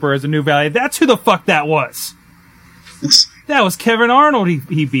Cooper as a new valet. That's who the fuck that was. That was Kevin Arnold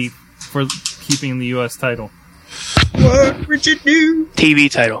he beat for keeping the U.S. title. What would you do? TV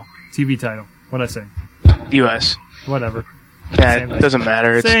title. What'd I say? U.S. Whatever. Yeah, it doesn't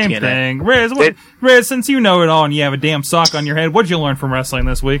matter. It's Same TNA. thing. Riz, since you know it all and you have a damn sock on your head, what'd you learn from wrestling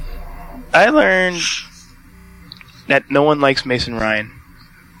this week? I learned that no one likes Mason Ryan.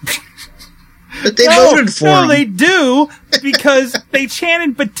 But they voted for him. No, they do, because they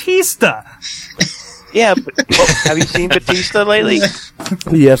chanted Batista. Yeah, but have you seen Batista lately?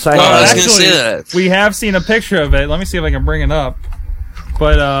 Yes, I have. I was going to say that. We have seen a picture of it. Let me see if I can bring it up.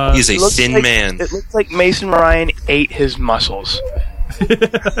 But he's a thin man. It looks like Mason Ryan ate his muscles.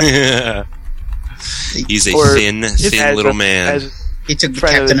 He's a thin little man. He took the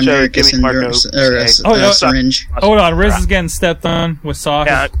Captain America syringe. Hold on, Riz is getting stepped on with sauce.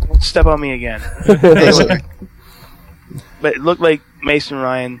 Yeah, don't step on me again. Anyway, but it looked like Mason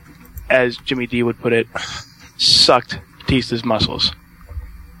Ryan, as Jimmy D would put it, sucked Batista's muscles.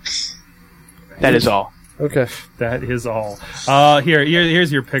 That is all. Okay. That is all.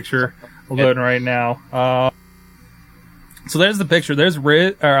 Here's your picture. Loading right now. So there's the picture. There's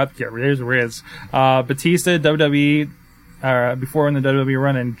Riz. There's Riz. Batista, WWE, before in the WWE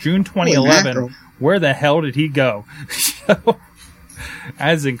run in June 2011. Where the hell did he go?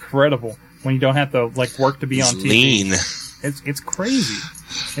 That's incredible. When you don't have to work to be on TV. Lean. It's crazy.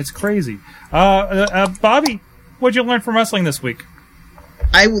 It's crazy. Bobby, what'd you learn from wrestling this week?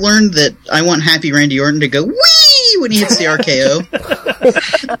 I learned that I want Happy Randy Orton to go wee when he hits the RKO.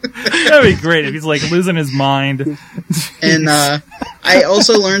 That'd be great if he's losing his mind. And I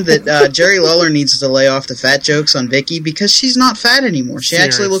also learned that Jerry Lawler needs to lay off the fat jokes on Vicky because she's not fat anymore. She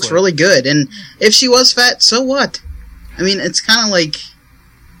actually looks really good. And if she was fat, so what? I mean, it's kind of like,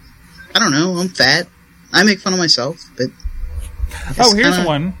 I don't know, I'm fat. I make fun of myself, but... here's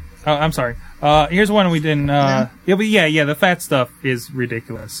one. Oh, I'm sorry. Here's one we didn't. The fat stuff is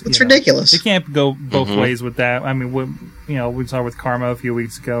ridiculous. It's ridiculous. It can't go both ways with that. I mean, we saw with Karma a few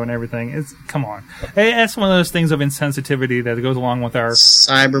weeks ago and everything. Come on. That's one of those things of insensitivity that goes along with our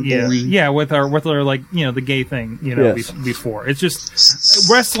cyberbullying. Yeah, with our the gay thing. Before it's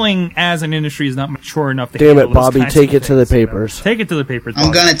just wrestling as an industry is not mature enough to. Damn handle it, Bobby! those kinds Take of it to the papers. Take it to the papers.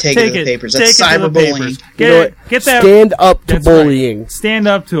 I'm gonna take it to the papers. That's cyberbullying. Get that. Stand up to bullying. Right. Stand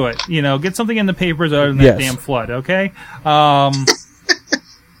up to it. Get something in the papers other than that damn flood, okay? Wow.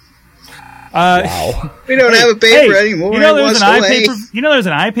 We don't have a paper anymore. There's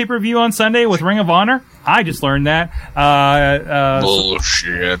an iPay-per-view on Sunday with Ring of Honor? I just learned that.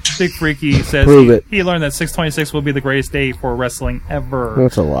 Bullshit. Big Freaky says he learned that 626 will be the greatest day for wrestling ever.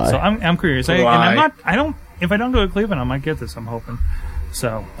 That's a lie. So I'm curious. If I don't go to Cleveland, I might get this, I'm hoping.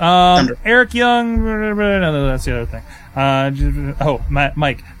 So, Eric Young, no, that's the other thing.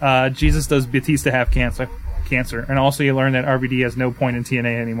 Mike, Jesus does Batista have cancer, and also you learned that RVD has no point in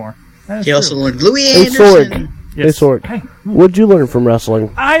TNA anymore. He also learned Louis Anderson. Sorg. Yes. Hey, Sorg. What'd you learn from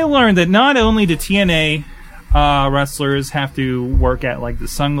wrestling? I learned that not only do TNA wrestlers have to work at the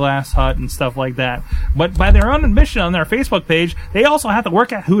Sunglass Hut and stuff like that, but by their own admission on their Facebook page, they also have to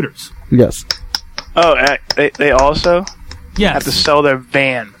work at Hooters. Yes. Oh, they also have to sell their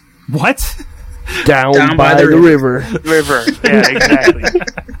van. What? Down by the river. River. Yeah, exactly.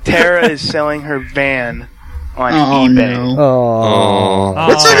 Tara is selling her van on eBay. No. Oh.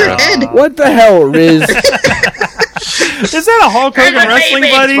 What's on her head? What the hell, Riz? Is that a Hulk Hogan wrestling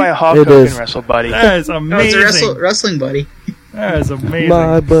buddy? It's my Hulk Hogan wrestle buddy. That is amazing. No, it's a wrestling buddy. That is amazing.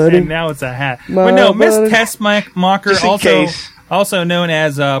 My buddy. And now it's a hat. But no, Miss Tessmacher, also known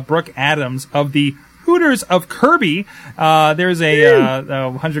as Brooke Adams of the Hooters of Kirby. There's a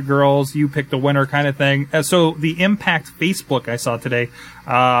 100 girls, you pick the winner kind of thing. So the Impact Facebook I saw today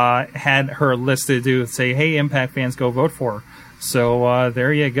had her listed to say, hey, Impact fans, go vote for her. So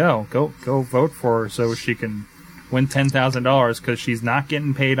there you go. Go vote for her so she can win $10,000 because she's not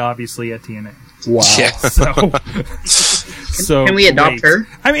getting paid, obviously, at TNA. Wow. Yeah. So can we adopt her?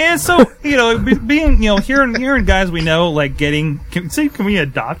 I mean, it's so, being, hearing guys we know, like, can we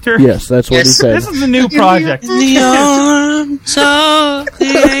adopt her? Yes, that's what he said. This is the new project. In the arms of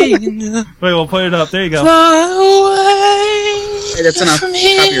the angel. Wait, we'll put it up. There you go. Hey, that's enough.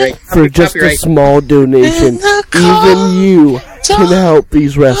 Copyright. For just a small donation, even you can help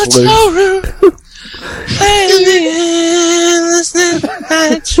these wrestlers.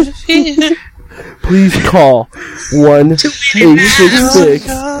 Please call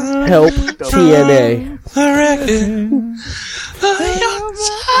 1-866-HELP-TNA.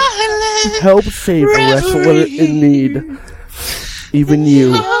 Help save a wrestler in need. Even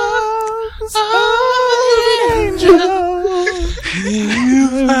you.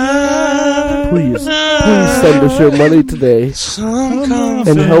 Please send us your money today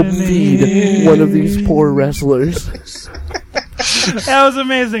and help feed one of these poor wrestlers. That was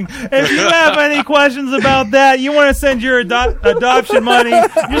amazing. If you have any questions about that, you want to send your adoption money,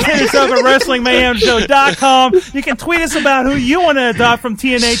 just hit us up at WrestlingMayhemShow.com. You can tweet us about who you want to adopt from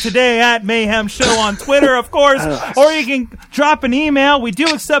TNA today at Mayhem Show on Twitter, of course, or you can drop an email. We do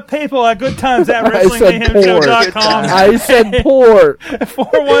accept PayPal at goodtimes at WrestlingMayhemShow.com. I said poor.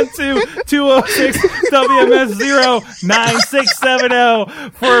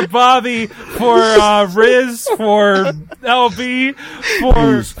 412-206-WMS09670 for Bobby, for Riz, for LB,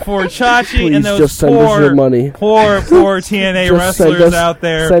 for Chachi, and those just send us your money. poor TNA wrestlers out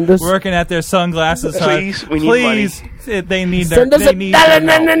there working at their sunglasses hut. Please, we need money. They need Send us their help.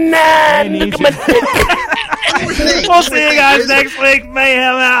 They need you. We'll see you guys next week.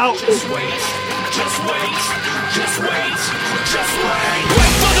 Mayhem out.